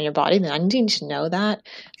going on in your body, and I need to know that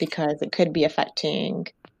because it could be affecting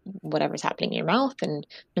whatever's happening in your mouth. And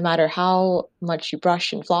no matter how much you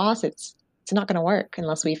brush and floss, it's not going to work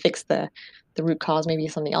unless we fix the root cause. Maybe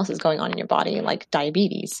something else is going on in your body, like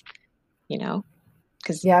diabetes, you know?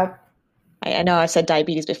 Because Yep. I know I've said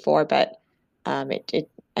diabetes before, but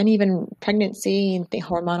and even pregnancy and the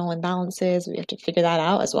hormonal imbalances, we have to figure that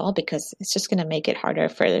out as well because it's just going to make it harder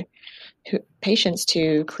for patients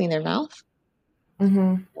to clean their mouth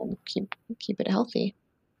Hmm. and keep it healthy.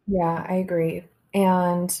 Yeah, I agree.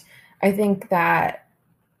 And I think that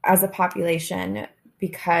as a population,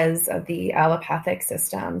 because of the allopathic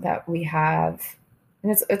system that we have,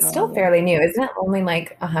 and it's Oh still yeah. fairly new, isn't it? Only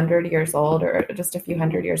like 100 years old, or just a few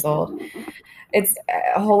hundred years old. It's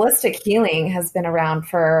holistic healing has been around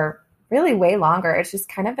for really way longer. It's just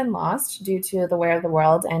kind of been lost due to the way of the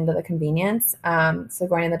world and the convenience. So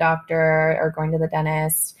going to the doctor or going to the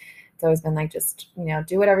dentist, it's always been like just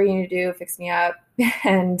do whatever you need to do, fix me up,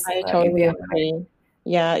 and I you'll be totally okay. agree.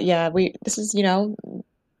 Yeah, yeah. This is,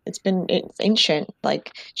 it's ancient,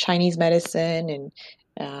 like Chinese medicine, and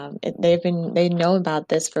they know about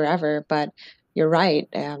this forever. But you're right.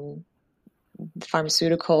 The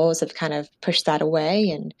pharmaceuticals have kind of pushed that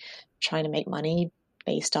away and trying to make money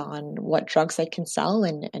based on what drugs they can sell,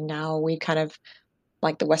 and now we kind of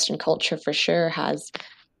like the Western culture for sure has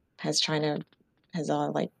trying to has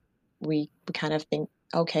like we kind of think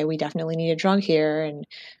okay, we definitely need a drug here and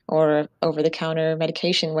or over the counter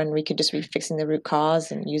medication when we could just be fixing the root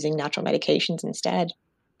cause and using natural medications instead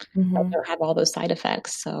that Hmm. don't have all those side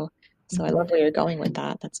effects. So I love Hmm. where you're going with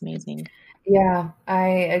that. That's amazing. Yeah, I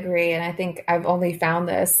agree. And I think I've only found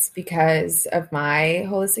this because of my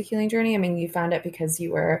holistic healing journey. I mean, you found it because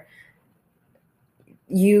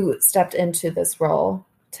you stepped into this role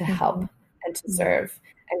to help Hmm. and to Yeah. serve,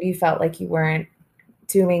 and you felt like you weren't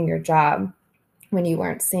doing your job when you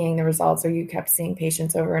weren't seeing the results, or you kept seeing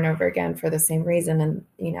patients over and over again for the same reason. And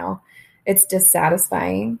it's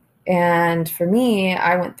dissatisfying. And for me,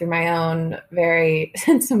 I went through my own very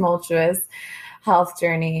tumultuous health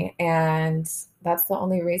journey, and that's the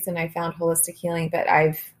only reason I found holistic healing. But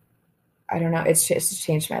I don't know, it's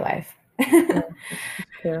changed my life. Yeah,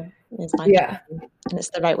 it's true. It's life Yeah. changing, and it's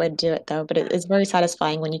the right way to do it, though. But it's very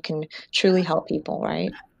satisfying when you can truly help people,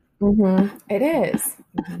 right? It is.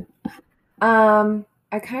 Hmm.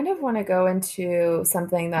 I kind of want to go into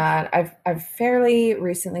something that I've fairly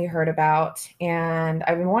recently heard about, and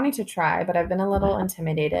I've been wanting to try, but I've been a little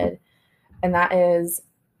intimidated, and that is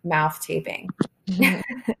mouth taping.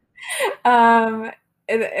 um,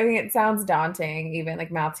 I mean, it sounds daunting, even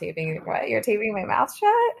like mouth taping. What, you're taping my mouth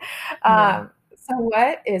shut? Yeah. So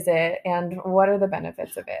what is it, and what are the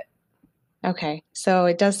benefits of it? Okay, so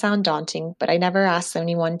it does sound daunting, but I never ask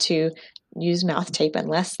anyone to use mouth tape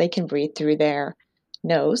unless they can breathe through their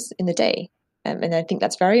nose in the day. And I think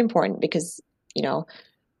that's very important because, you know,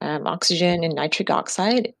 oxygen and nitric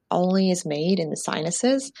oxide only is made in the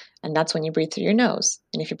sinuses, and that's when you breathe through your nose.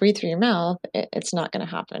 And if you breathe through your mouth, it's not going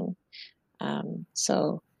to happen.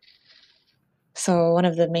 So one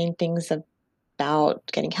of the main things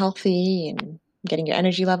about getting healthy and getting your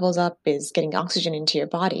energy levels up is getting oxygen into your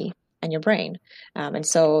body and your brain. And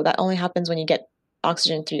so that only happens when you get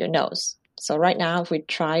oxygen through your nose. So right now, if we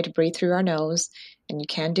try to breathe through our nose, and you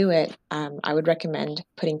can do it, I would recommend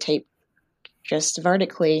putting tape just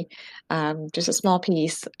vertically, just a small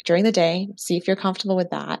piece during the day. See if you're comfortable with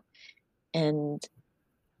that. And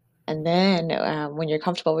then when you're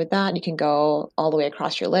comfortable with that, you can go all the way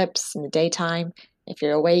across your lips in the daytime. If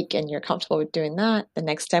you're awake and you're comfortable with doing that, the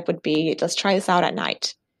next step would be, let's try this out at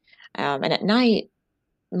night. And at night,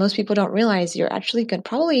 most people don't realize you're actually good,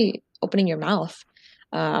 probably opening your mouth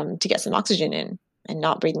to get some oxygen in and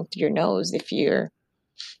not breathing through your nose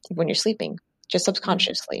when you're sleeping, just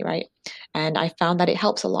subconsciously, right? And I found that it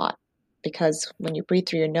helps a lot because when you breathe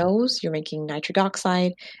through your nose, you're making nitric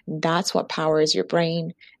oxide. And that's what powers your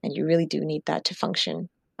brain. And you really do need that to function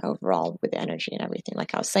overall with the energy and everything,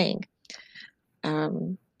 like I was saying.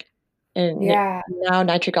 And Yeah. now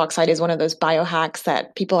nitric oxide is one of those biohacks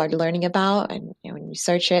that people are learning about. And when you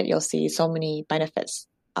search it, you'll see so many benefits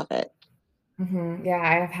of it. Yeah,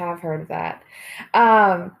 I have heard of that.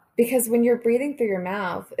 Because when you're breathing through your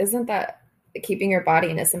mouth, isn't that keeping your body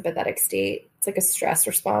in a sympathetic state? It's like a stress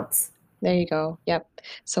response. There you go. Yep.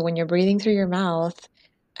 So when you're breathing through your mouth,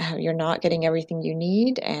 you're not getting everything you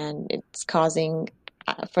need, and it's causing,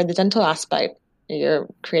 for the dental aspect, you're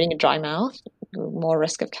creating a dry mouth, more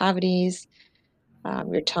risk of cavities.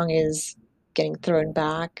 Your tongue is getting thrown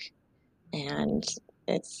back, and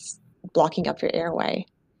it's blocking up your airway.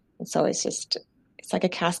 And so it's like a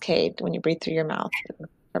cascade when you breathe through your mouth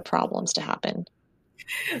for problems to happen.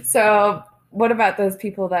 So, what about those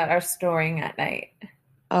people that are snoring at night?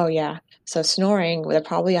 Oh, yeah. So snoring, they're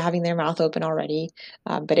probably having their mouth open already.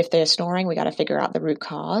 But if they're snoring, we got to figure out the root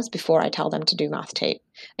cause before I tell them to do mouth tape.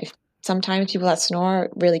 Sometimes people that snore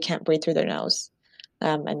really can't breathe through their nose.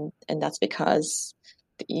 And that's because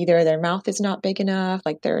either their mouth is not big enough,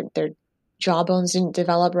 like their jawbones didn't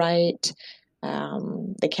develop right.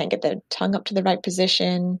 They can't get their tongue up to the right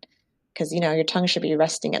position because, your tongue should be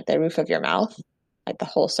resting at the roof of your mouth, like the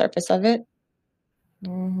whole surface of it.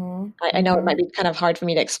 I know it might be kind of hard for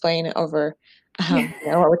me to explain over,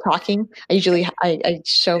 while we're talking. I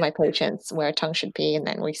show my patients where a tongue should be, and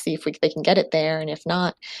then we see if they can get it there, and if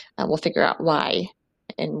not, we'll figure out why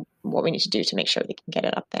and what we need to do to make sure they can get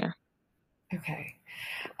it up there. Okay.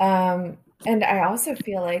 And I also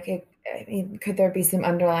feel like could there be some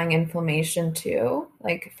underlying inflammation too,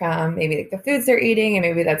 like from maybe like the foods they're eating, and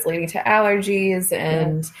maybe that's leading to allergies,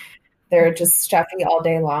 and they're just stuffy all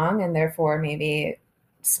day long, and therefore maybe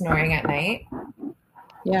snoring at night?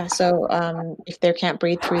 Yeah, so if they can't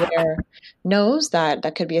breathe through their nose,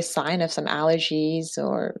 that could be a sign of some allergies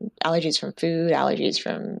or allergies from food, allergies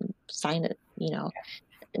from sinus,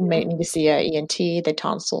 might need to see a ENT, the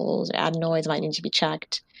tonsils, adenoids might need to be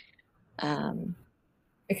checked.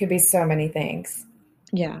 It could be so many things.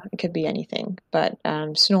 Yeah, it could be anything, but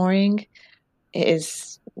snoring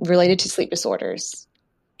is related to sleep disorders.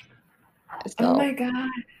 Oh So, my God.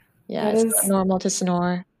 yeah, That it's is, not normal to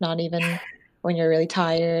snore, not even when you're really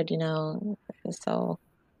tired, So,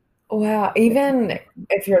 wow. Even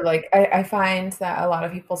if you're like, I find that a lot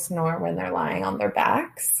of people snore when they're lying on their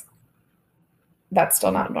backs. That's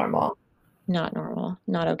still not normal. not normal,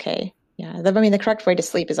 not okay. Yeah, the correct way to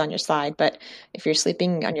sleep is on your side, but if you're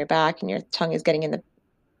sleeping on your back and your tongue is getting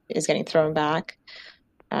thrown back,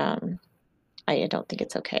 I don't think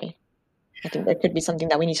it's okay. I think there could be something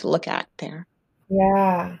that we need to look at there.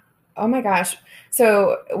 Yeah. Oh my gosh.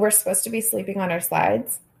 So we're supposed to be sleeping on our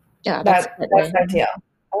sides? Yeah, that's That's way. ideal.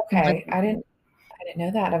 Okay. 100%. I didn't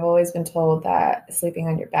know that. I've always been told that sleeping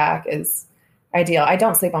on your back is ideal. I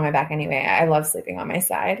don't sleep on my back anyway. I love sleeping on my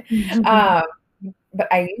side. Um,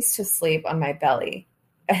 but I used to sleep on my belly,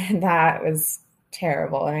 and that was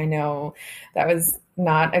terrible. And I know that was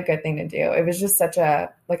not a good thing to do. It was just such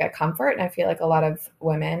a comfort, and I feel like a lot of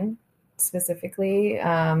women specifically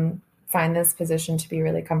find this position to be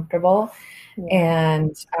really comfortable. Yeah.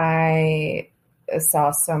 And I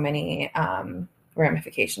saw so many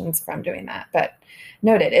ramifications from doing that. But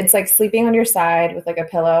noted, it's like sleeping on your side with like a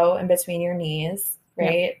pillow in between your knees,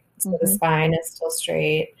 right? So the spine is still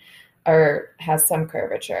straight or has some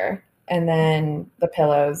curvature. And then the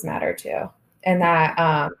pillows matter too. And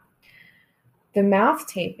that the mouth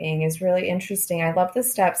taping is really interesting. I love the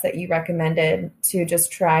steps that you recommended to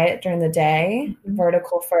just try it during the day,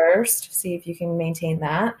 vertical first, see if you can maintain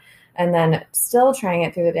that. And then still trying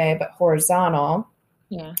it through the day, but horizontal.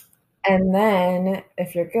 Yeah. And then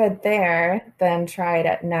if you're good there, then try it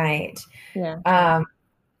at night. Yeah.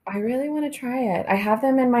 I really want to try it. I have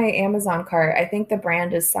them in my Amazon cart. I think the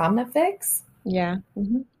brand is Somnifix. Yeah.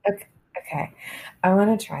 Okay. I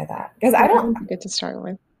want to try that because I don't. Good to start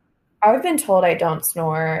with. I've been told I don't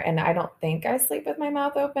snore, and I don't think I sleep with my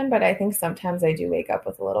mouth open, but I think sometimes I do wake up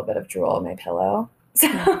with a little bit of drool in my pillow. So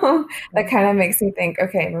that kind of makes me think,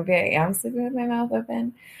 okay, maybe I am sleeping with my mouth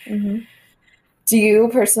open. Do you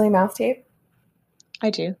personally mouth tape? I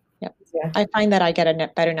do. Yep. Yeah. I find that I get a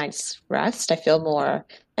better night's rest. I feel more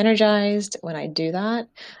energized when I do that,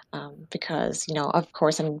 because, of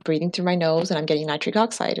course, I'm breathing through my nose and I'm getting nitric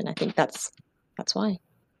oxide, and I think that's why.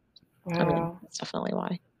 I mean, Wow. that's definitely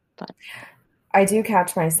why. But I do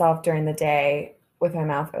catch myself during the day with my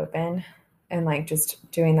mouth open and like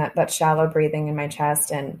just doing that shallow breathing in my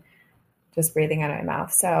chest and just breathing out of my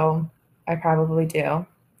mouth. So I probably do.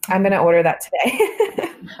 I'm going to order that today.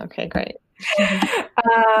 okay, great.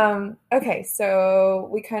 Okay, so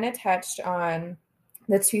we kind of touched on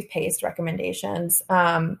the toothpaste recommendations.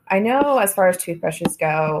 I know as far as toothbrushes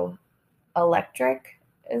go, electric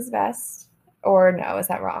is best, or no, is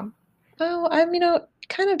that wrong? Oh, it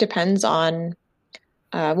kind of depends on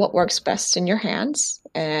what works best in your hands.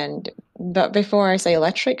 But before I say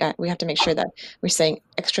electric, we have to make sure that we're saying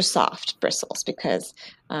extra soft bristles because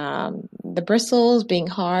the bristles being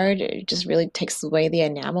hard, it just really takes away the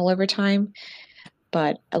enamel over time.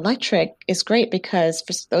 But electric is great because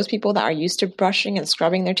for those people that are used to brushing and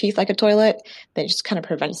scrubbing their teeth like a toilet, that just kind of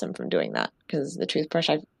prevents them from doing that because the toothbrush,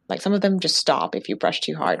 like some of them just stop if you brush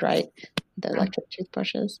too hard, right? The electric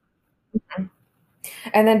toothbrushes.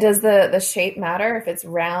 And then does the shape matter if it's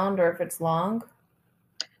round or if it's long?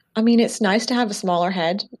 I mean, it's nice to have a smaller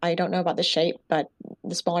head. I don't know about the shape, but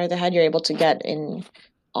the smaller the head, you're able to get in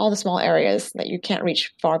all the small areas that you can't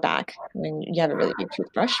reach far back when you have a really big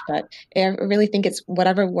toothbrush. But I really think it's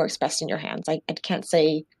whatever works best in your hands. I can't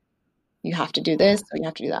say you have to do this or you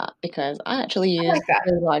have to do that because I actually I use like that.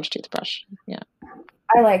 a really large toothbrush. Yeah.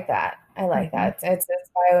 I like that. I like Mhm. that. It's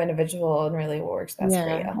bio individual and really what works best for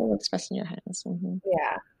Yeah, you. it works best in your hands.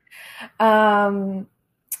 Yeah. Um,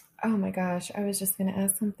 oh my goch, I was just gonna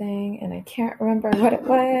ask something and I can't remember what it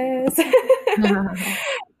was.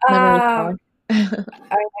 Memory Um, fog.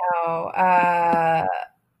 I know.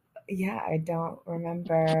 Yeah, I don't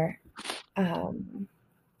remember. Um,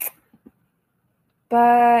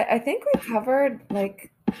 but I think we covered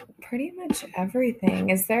like pretty much everything.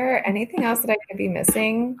 Is there anything else that I could be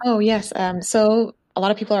missing? Oh, yes. So a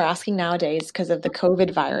lot of people are asking nowadays because of the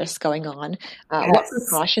COVID virus going on, what Yes.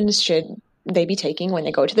 precautions should they be taking when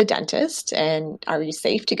they go to the dentist? And are you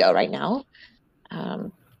safe to go right now?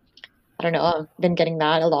 Um, I don't know. I've been getting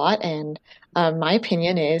that a lot. And my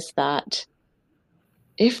opinion is that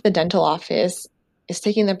if the dental office is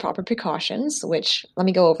taking the proper precautions, which let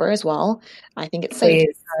me go over as well, I think it's safe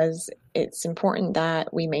Please. because it's important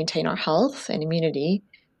that we maintain our health and immunity,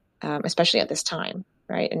 especially at this time,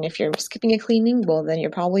 right? And if you're skipping a cleaning, well, then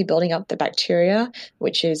you're probably building up the bacteria,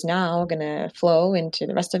 which is now going to flow into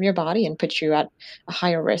the rest of your body and put you at a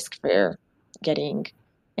higher risk for getting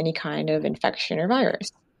any kind of infection or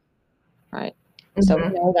virus, right? So we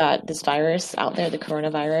Mhm. know that this virus out there, the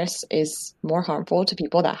coronavirus, is more harmful to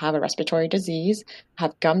people that have a respiratory disease,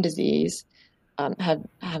 have gum disease,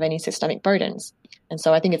 have any systemic burdens. And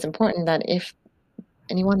so I think it's important that if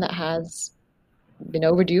anyone that has been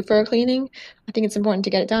overdue for a cleaning, I think it's important to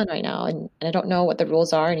get it done right now. And I don't know what the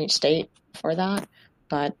rules are in each state for that,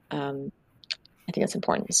 but I think it's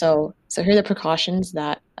important. So here are the precautions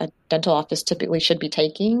that a dental office typically should be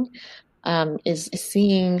taking. Is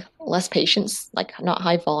seeing less patients, like not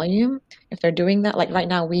high volume. If they're doing that, like right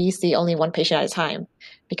now, we see only one patient at a time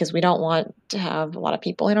because we don't want to have a lot of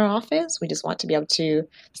people in our office. We just want to be able to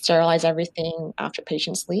sterilize everything after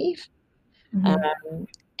patients leave. Mhm. Um,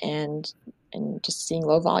 and and just seeing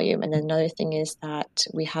low volume. And then another thing is that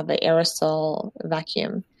we have an aerosol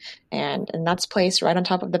vacuum, and that's placed right on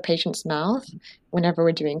top of the patient's mouth whenever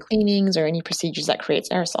we're doing cleanings or any procedures that creates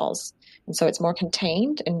aerosols. And so it's more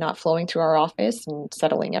contained and not flowing through our office and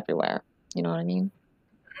settling everywhere. You know what I mean?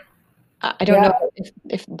 I don't know Yeah.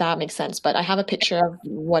 if that makes sense, but I have a picture of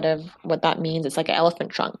what that means. It's like an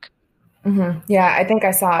elephant trunk. Yeah, I think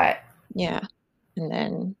I saw it. Yeah. And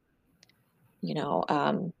then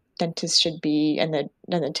dentists should be, and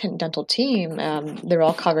the dental team, they're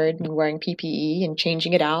all covered and wearing PPE and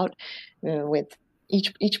changing it out with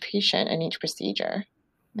each patient and each procedure.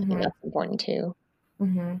 I think Mhm. that's important too.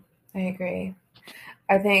 Mhm. I agree.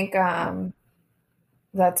 I think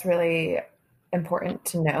that's really important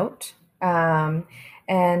to note. And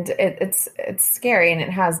it's scary, and it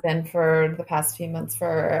has been for the past few months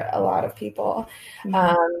for a lot of people,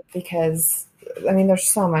 Hmm. because I mean, there's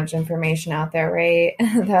so much information out there, right,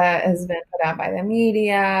 that has been put out by the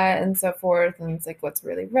media and so forth, and it's like what's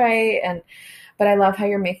really right. And but I love how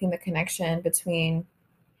you're making the connection between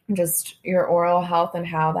just your oral health and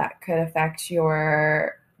how that could affect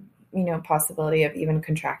your possibility of even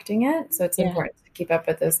contracting it. So it's Yeah. important to keep up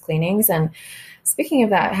with those cleanings. And speaking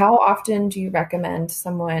of that, how often do you recommend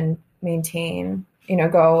someone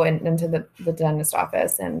go into the dentist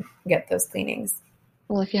office and get those cleanings?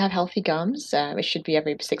 Well, if you have healthy gums, it should be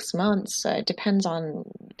every 6 months. It depends on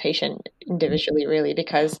the patient individually, really,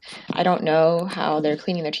 because I don't know how they're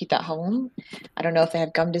cleaning their teeth at home. I don't know if they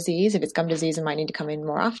have gum disease. If it's gum disease, it might need to come in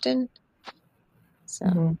more often. So,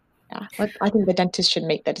 Hmm. yeah, I think the dentist should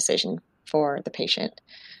make that decision for the patient.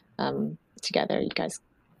 Together, you guys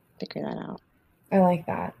figure that out. I like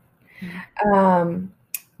that. Mm. Um,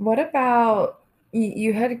 what about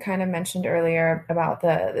you had kind of mentioned earlier about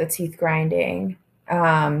the teeth grinding.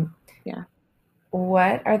 Um, Yeah.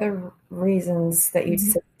 what are the reasons that you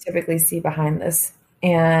Mhm. typically see behind this,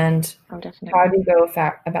 and Oh, how definitely. do you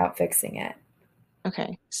go about fixing it?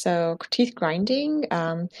 Okay, so teeth grinding,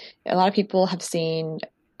 a lot of people have seen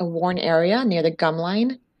a worn area near the gum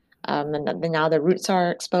line, and now the roots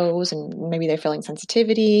are exposed, and maybe they're feeling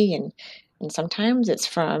sensitivity, and sometimes it's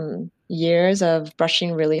from years of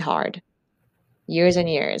brushing really hard, years and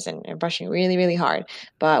years, and brushing really, really hard.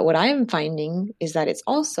 But what I'm finding is that it's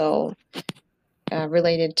also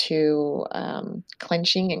related to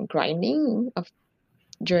clenching and grinding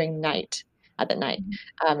during night at the night.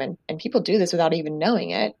 And people do this without even knowing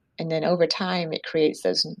it. And then over time, it creates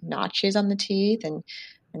those notches on the teeth, and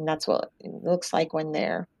that's what it looks like when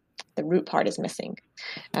the root part is missing.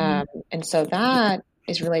 And so that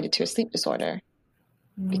is related to a sleep disorder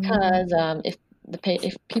Mm, because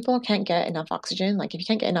if people can't get enough oxygen, like if you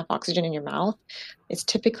can't get enough oxygen in your mouth, it's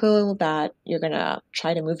typical that you're gonna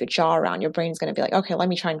try to move your jaw around. Your brain's gonna be like, okay, let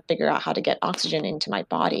me try and figure out how to get oxygen into my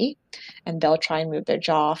body, and they'll try and move their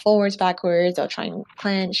jaw forwards, backwards. They'll try and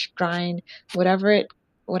clench, grind, whatever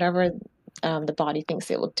the body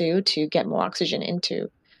thinks it will do to get more oxygen into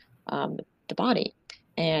the body,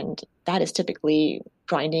 and that is typically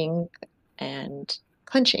grinding and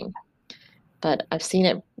clenching. But I've seen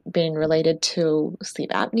it being related to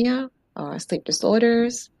sleep apnea, sleep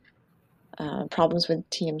disorders, problems with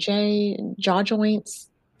TMJ, jaw joints.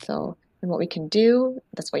 So, and what we can do,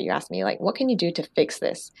 that's what you asked me, like, what can you do to fix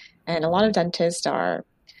this? And a lot of dentists are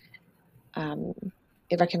um,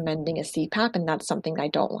 recommending a CPAP, and that's something I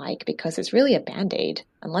don't like because it's really a band-aid.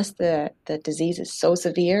 Unless the disease is so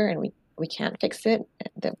severe and we can't fix it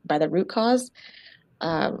by the root cause,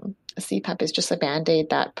 a CPAP is just a band-aid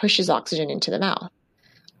that pushes oxygen into the mouth.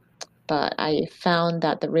 But I found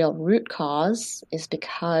that the real root cause is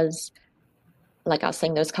because, like I was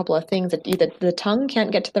saying, there's a couple of things that either the tongue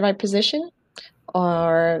can't get to the right position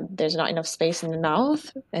or there's not enough space in the mouth,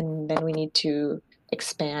 and then we need to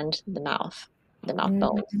expand the mouth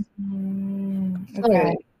bone. okay.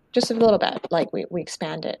 Slowly, just a little bit, like we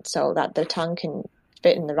expand it so that the tongue can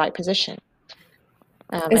fit in the right position.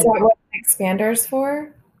 Is And that what an expander's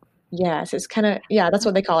for? yes, it's kind of, yeah, that's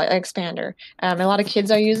what they call it, an expander. A lot of kids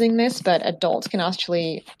are using this, but adults can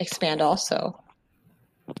actually expand also.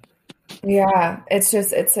 Yeah, it's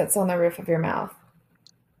just it sits on the roof of your mouth.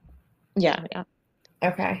 Yeah, yeah.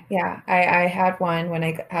 Okay, yeah, I had one when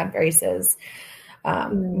I had braces.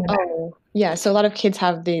 When Oh, yeah. So a lot of kids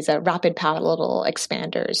have these rapid palatal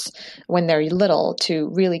expanders when they're little to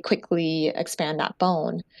really quickly expand that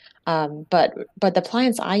bone. But the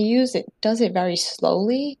appliance I use, it does it very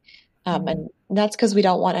slowly, Mhm. and that's because we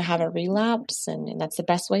don't want to have a relapse, and that's the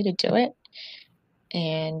best way to do it.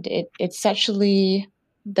 And it's actually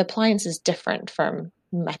the appliance is different from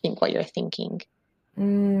I think what you're thinking.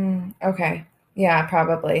 Okay, yeah,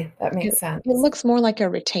 probably that It, makes it sense. looks more like a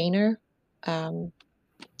retainer. Um,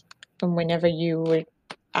 from whenever you were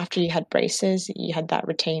after you had braces, you had that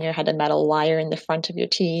retainer, had a metal wire in the front of your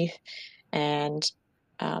teeth, and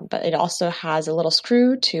but it also has a little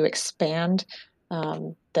screw to expand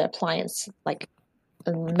the appliance like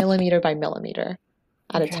a millimeter by millimeter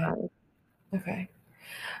at a Okay, time. okay.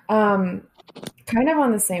 Um, Kind of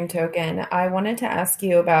on the same token, I wanted to ask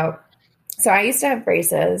you about. So I used to have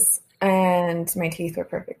braces and my teeth were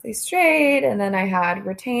perfectly straight. And then I had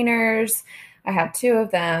retainers. I had two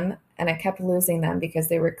of them and I kept losing them because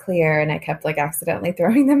they were clear and I kept like accidentally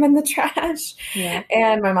throwing them in the trash. Yeah.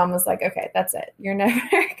 And my mom was like, okay, that's it. You're never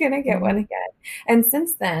going to get one Hmm. again. And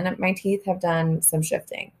since then, my teeth have done some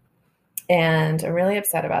shifting and I'm really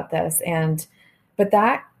upset about this. But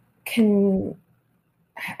that can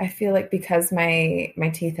I feel like because my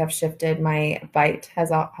teeth have shifted, my bite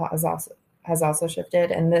has also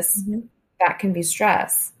shifted, and this Hmm. that can be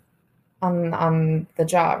stress on the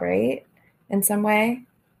jaw, right? In some way.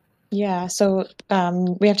 Yeah, so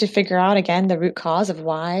we have to figure out again the root cause of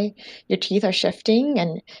why your teeth are shifting,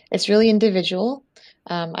 and it's really individual.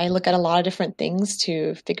 I look at a lot of different things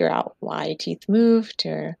to figure out why teeth moved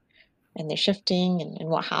or and they're shifting and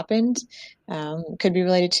what happened. Could be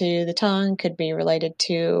related to the tongue, could be related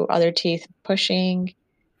to other teeth pushing.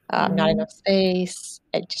 not Mm. enough space.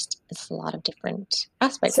 It's a lot of different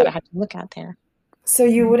aspects So that I had to look at there. so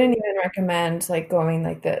you wouldn't even recommend like going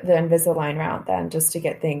like the Invisalign route then just to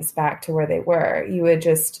get things back to where they were.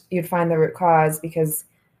 You'd find the root cause because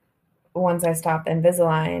once I stopped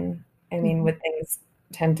Invisalign, I mean, Mhm. would things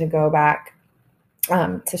tend to go back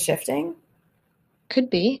to shifting? Could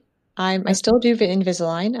be. I still do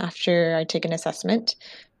Invisalign after I take an assessment,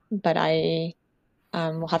 but I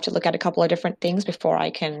will have to look at a couple of different things before I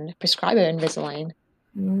can prescribe an Invisalign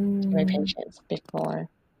to my Mm, patients before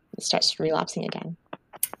it starts relapsing again.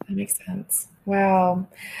 that makes sense. Wow.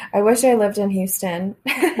 I wish I lived in Houston.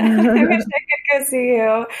 I wish I could go see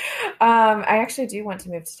you. I actually do want to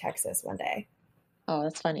move to Texas one day. Oh,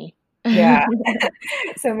 that's funny. Yeah.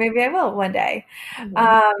 So maybe I will one day. Mhm.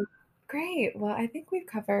 Um, Great. Well, I think we've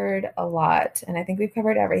covered a lot, and I think we've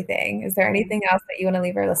covered everything. Is there anything else that you want to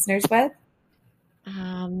leave our listeners with?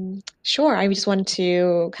 Sure. I just wanted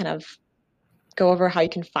to kind of go over how you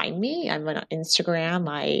can find me. I'm on Instagram.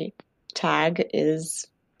 My tag is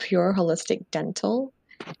Pure Holistic Dental,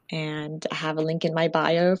 and I have a link in my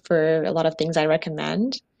bio for a lot of things I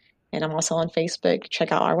recommend. And I'm also on Facebook.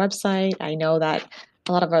 Check out our website. I know that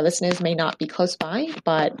a lot of our listeners may not be close by,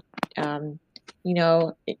 but um,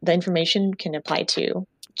 the information can apply to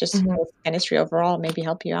just Hmm. dentistry overall, maybe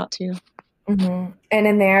help you out too. Hmm. And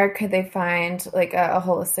in there, could they find like a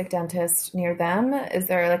holistic dentist near them? Is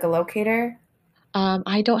there like a locator?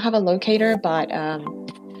 I don't have a locator, but I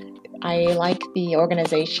like the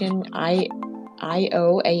organization IOAMT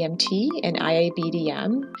and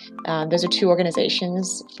IABDM. Those are two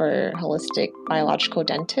organizations for holistic biological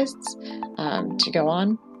dentists to go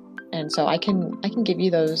on, and so I can give you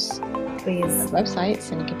those Please.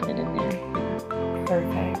 websites and you can put it in there.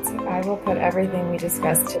 Perfect. I will put everything we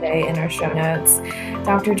discussed today in our show notes.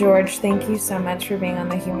 Dr. George, thank you so much for being on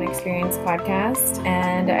the Human Experience podcast,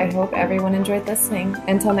 and I hope everyone enjoyed listening.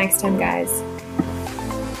 Until next time, guys.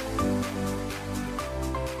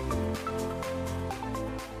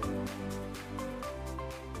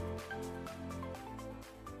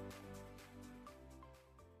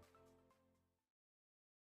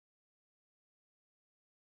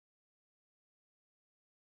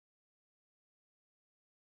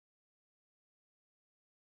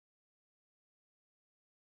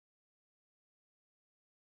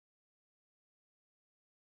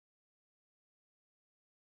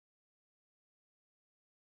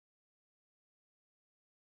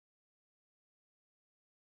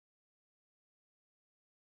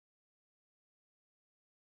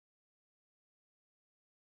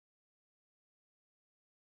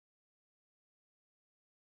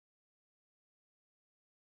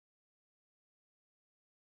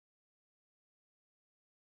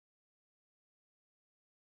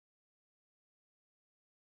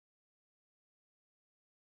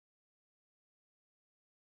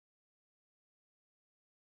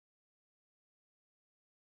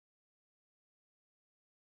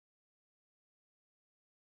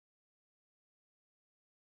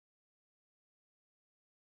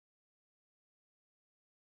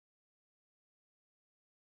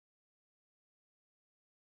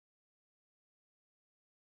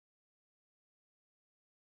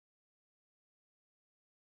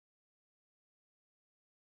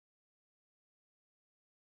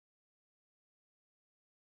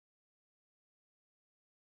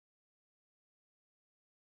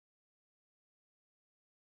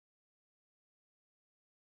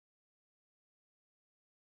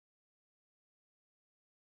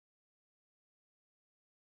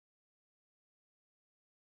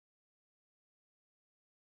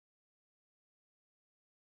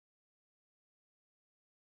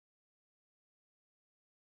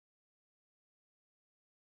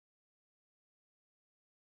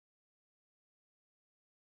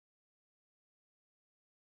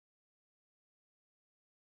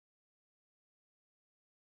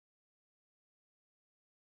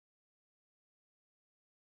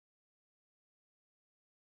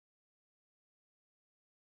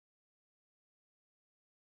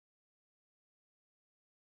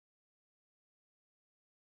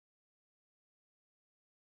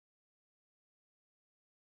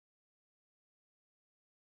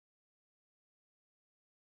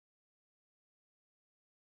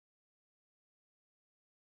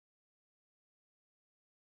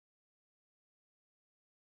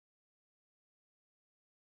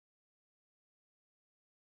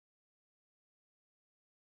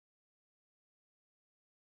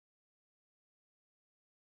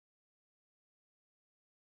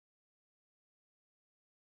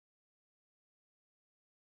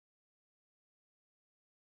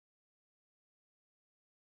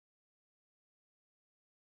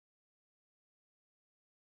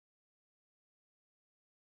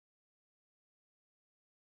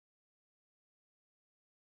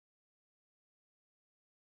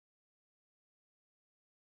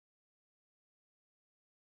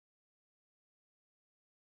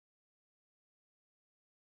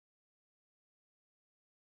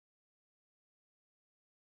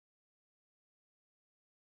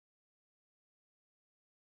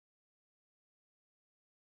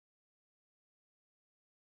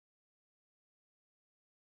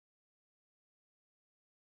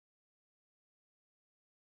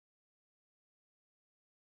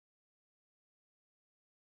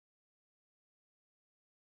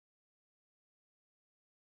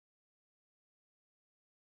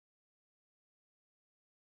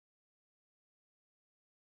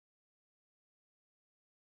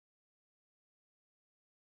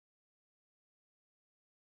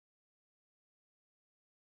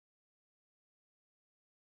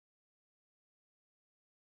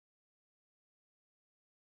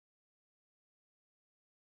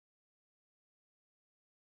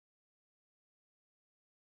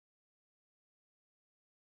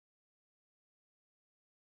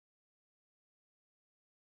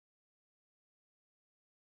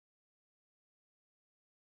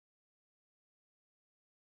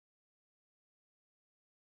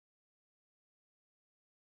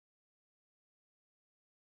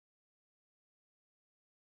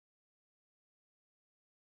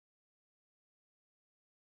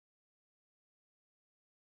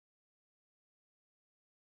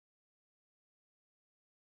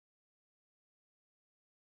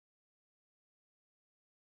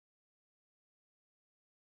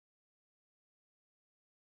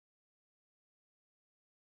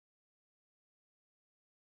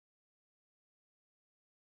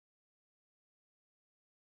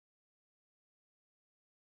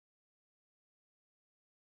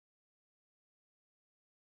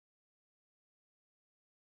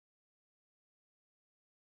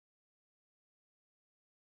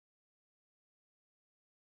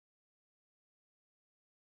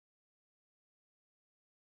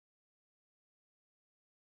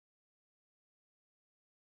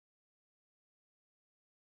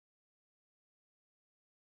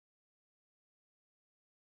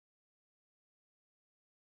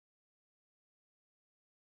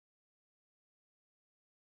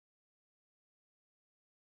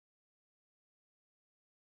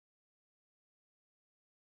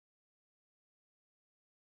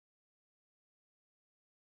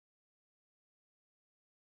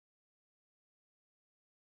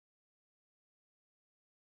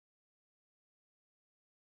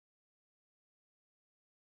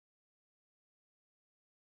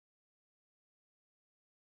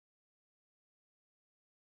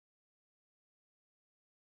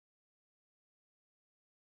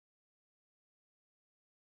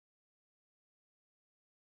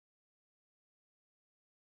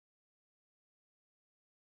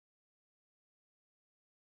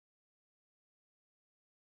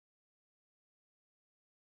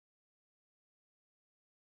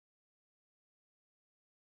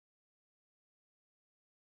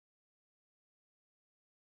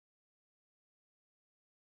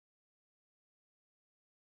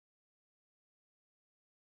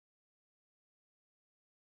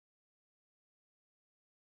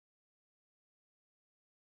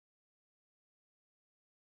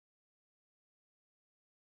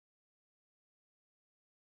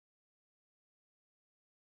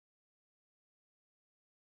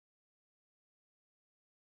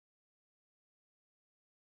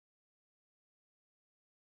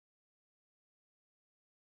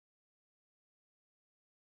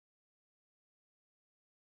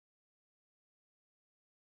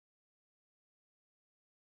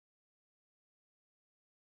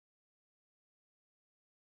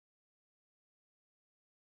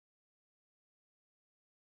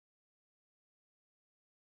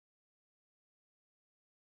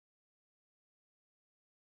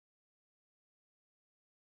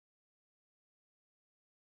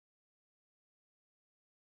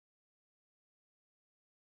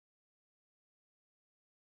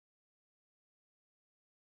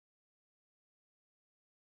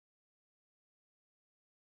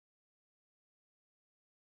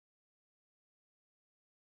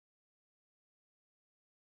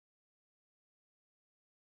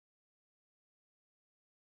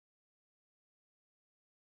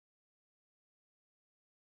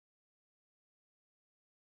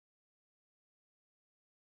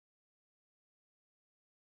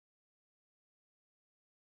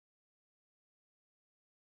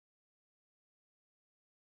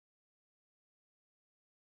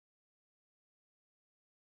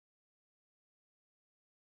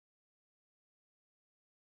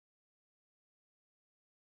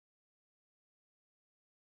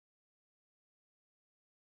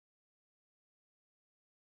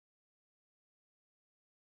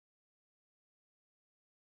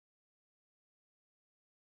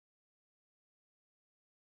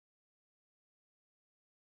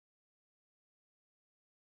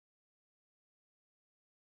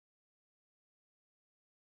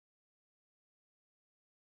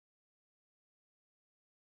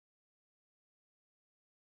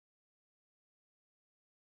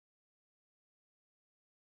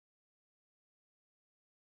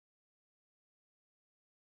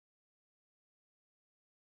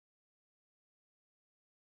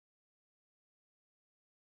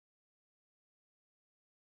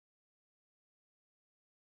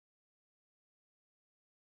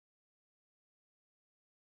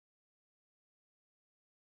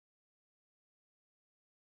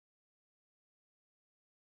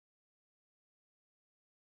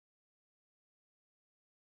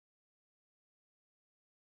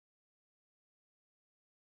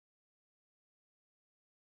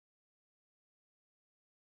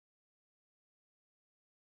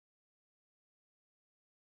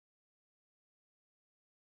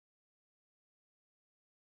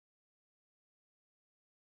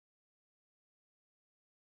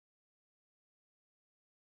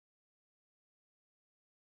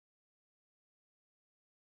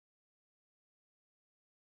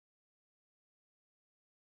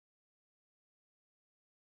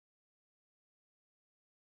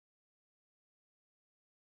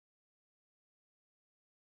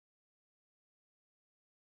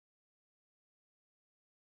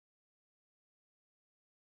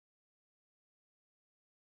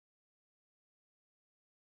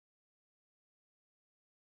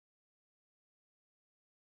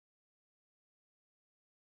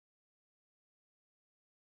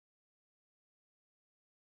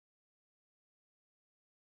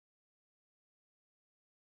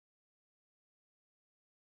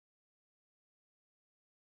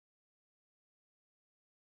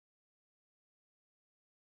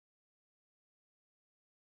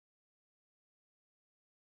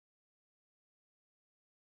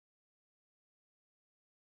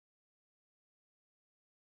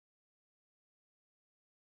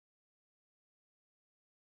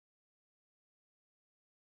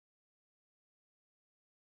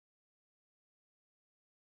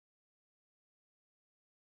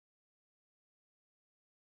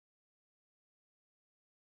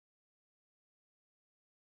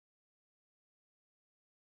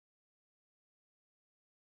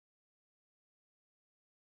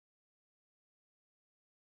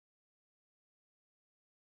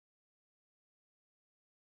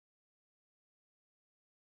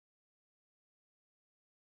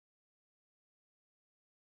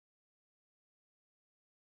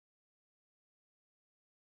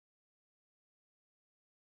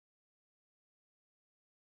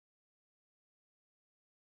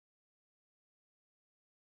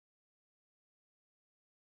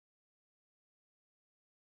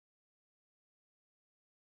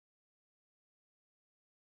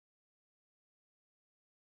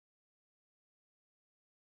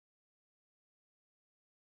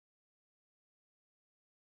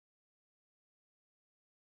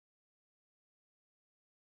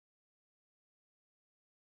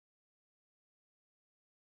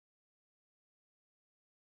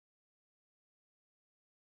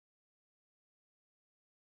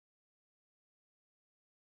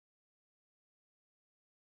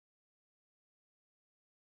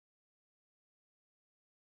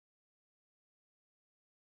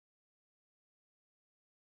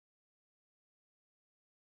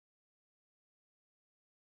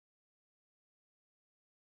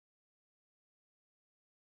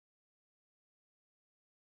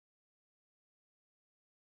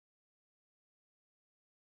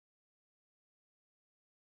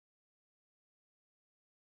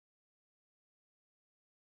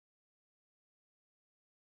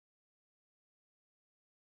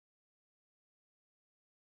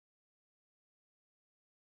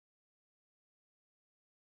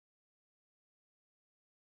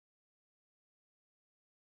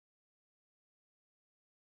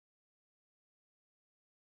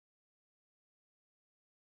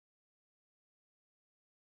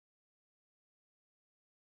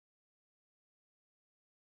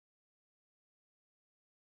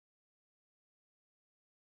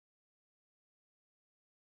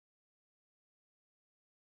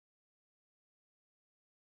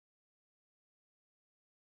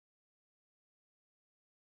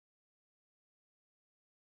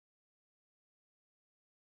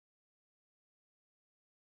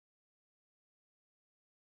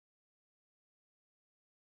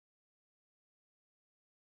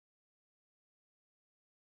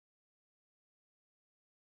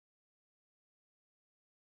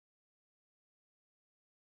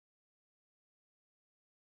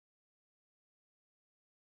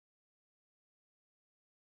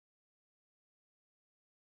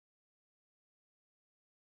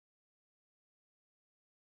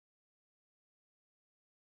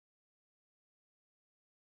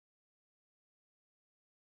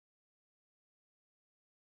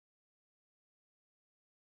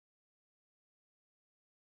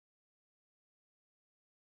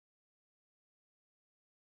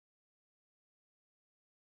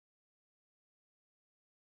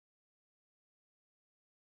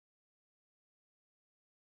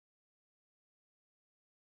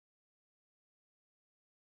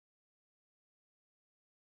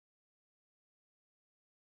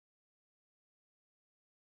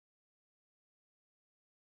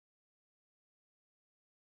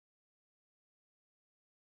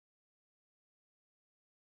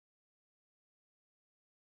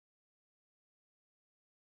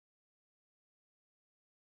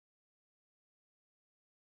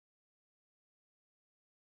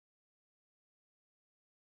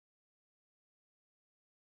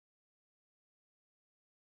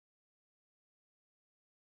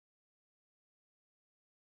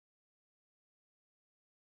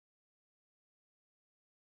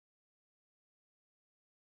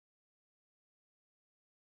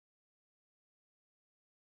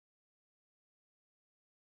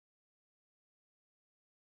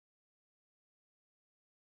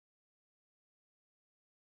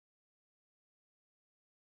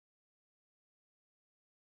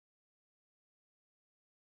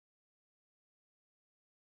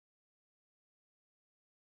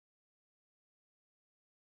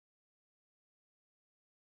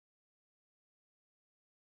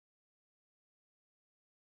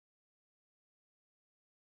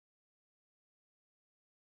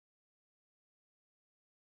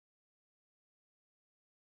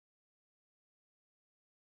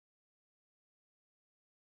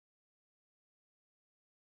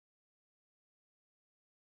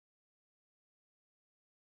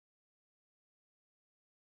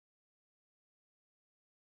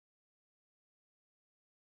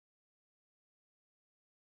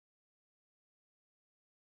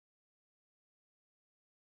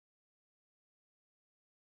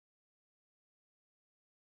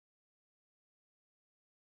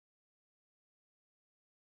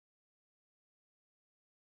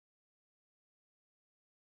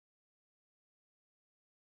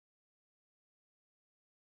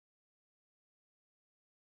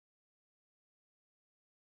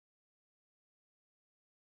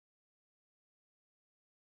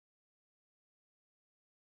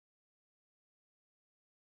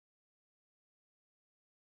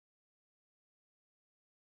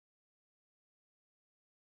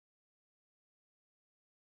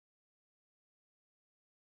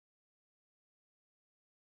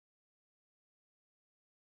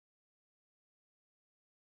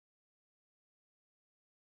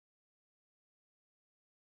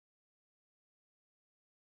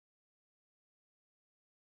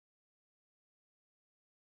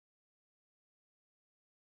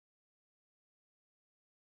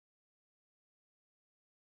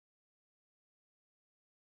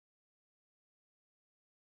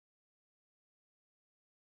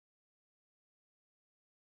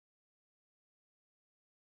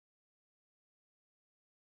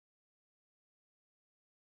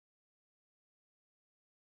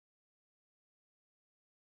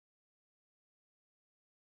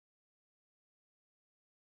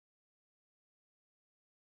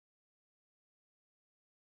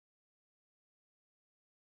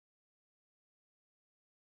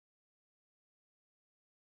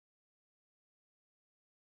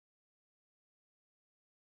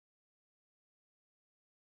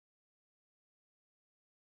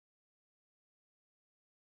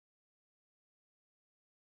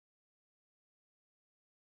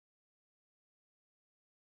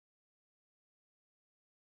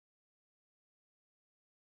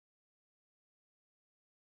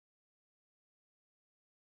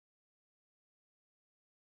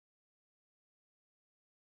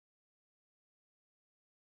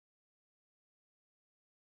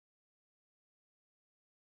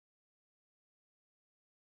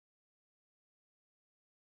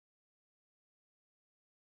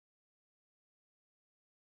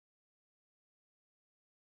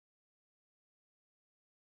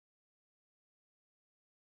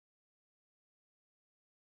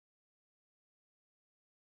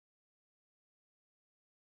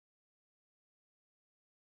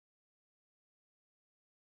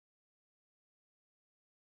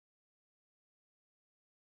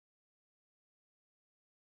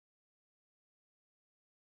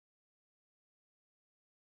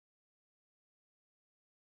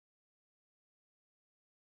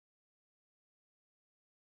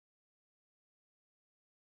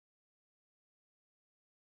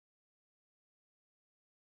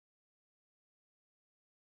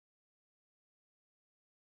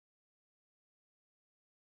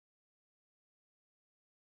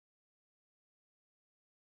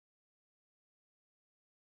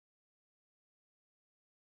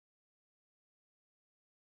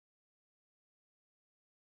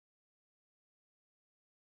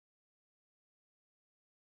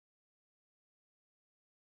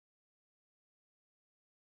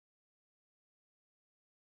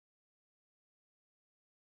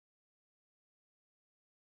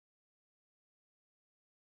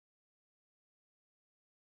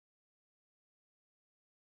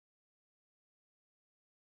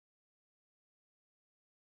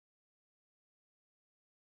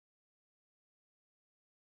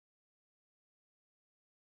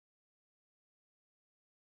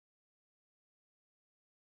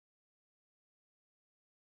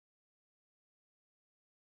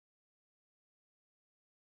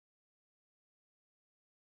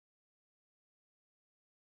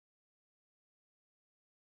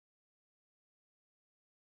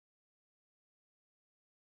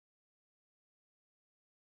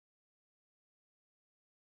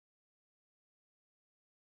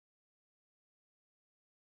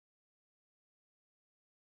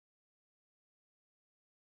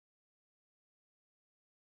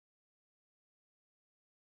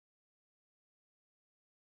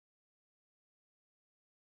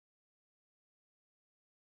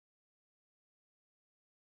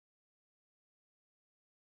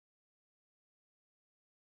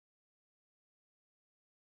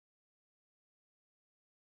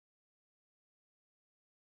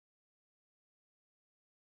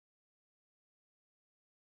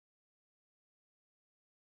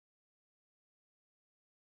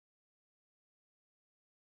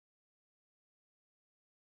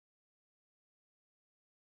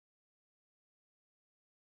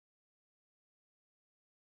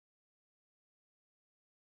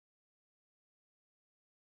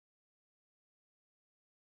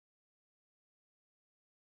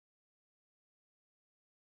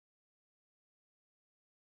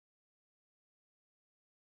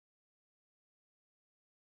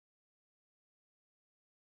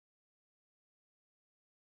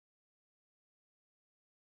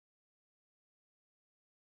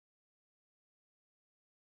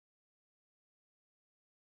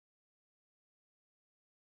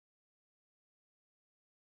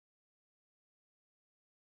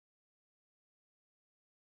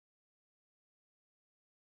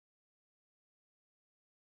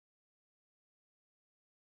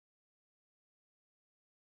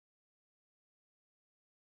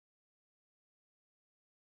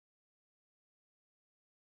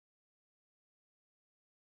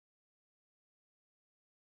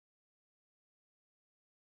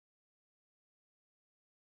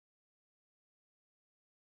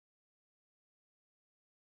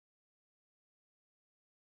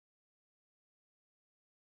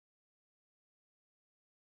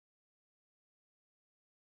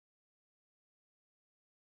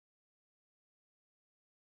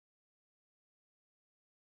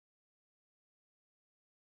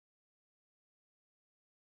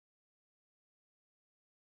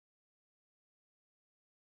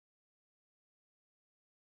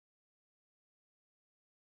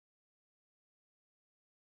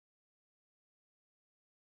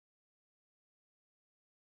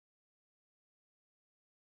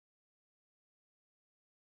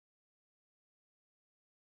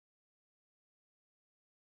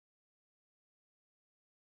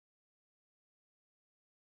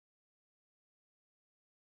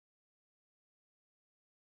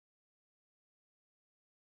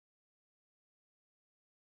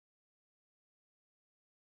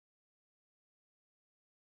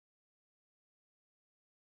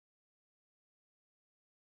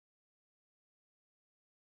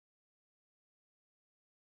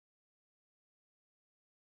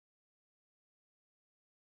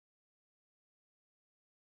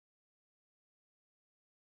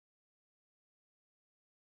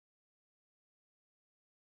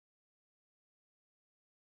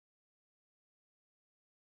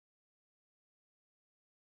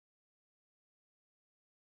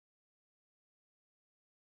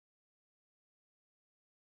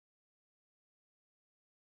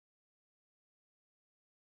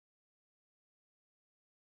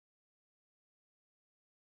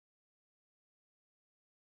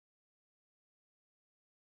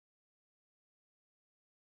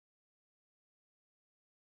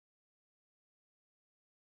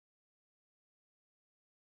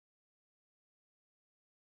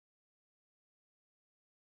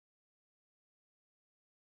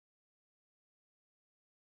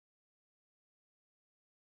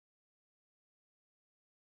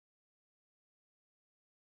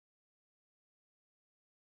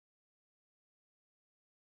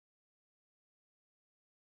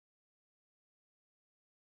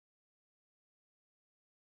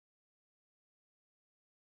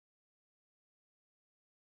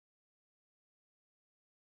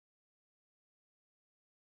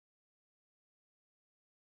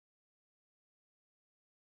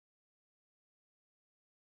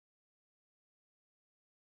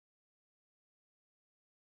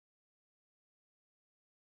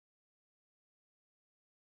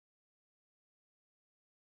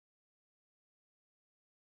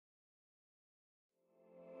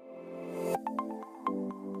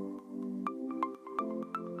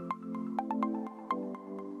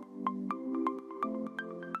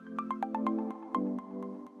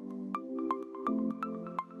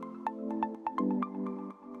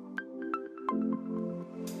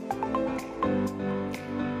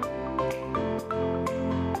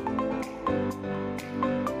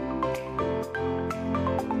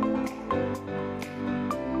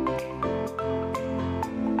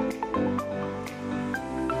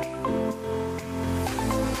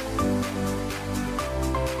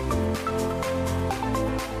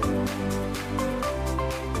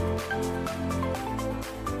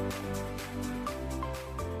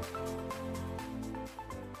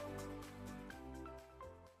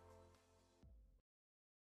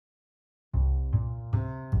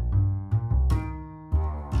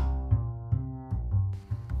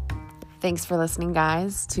 Thanks for listening,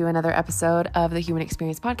 guys, to another episode of the Human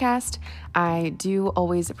Experience Podcast. I do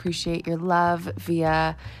always appreciate your love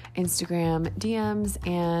via Instagram DMs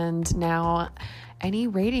and now any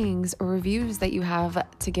ratings or reviews that you have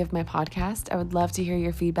to give my podcast. I would love to hear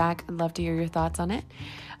your feedback. I'd love to hear your thoughts on it.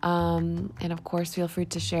 And of course, feel free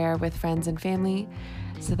to share with friends and family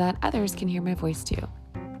so that others can hear my voice too.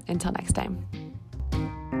 Until next time.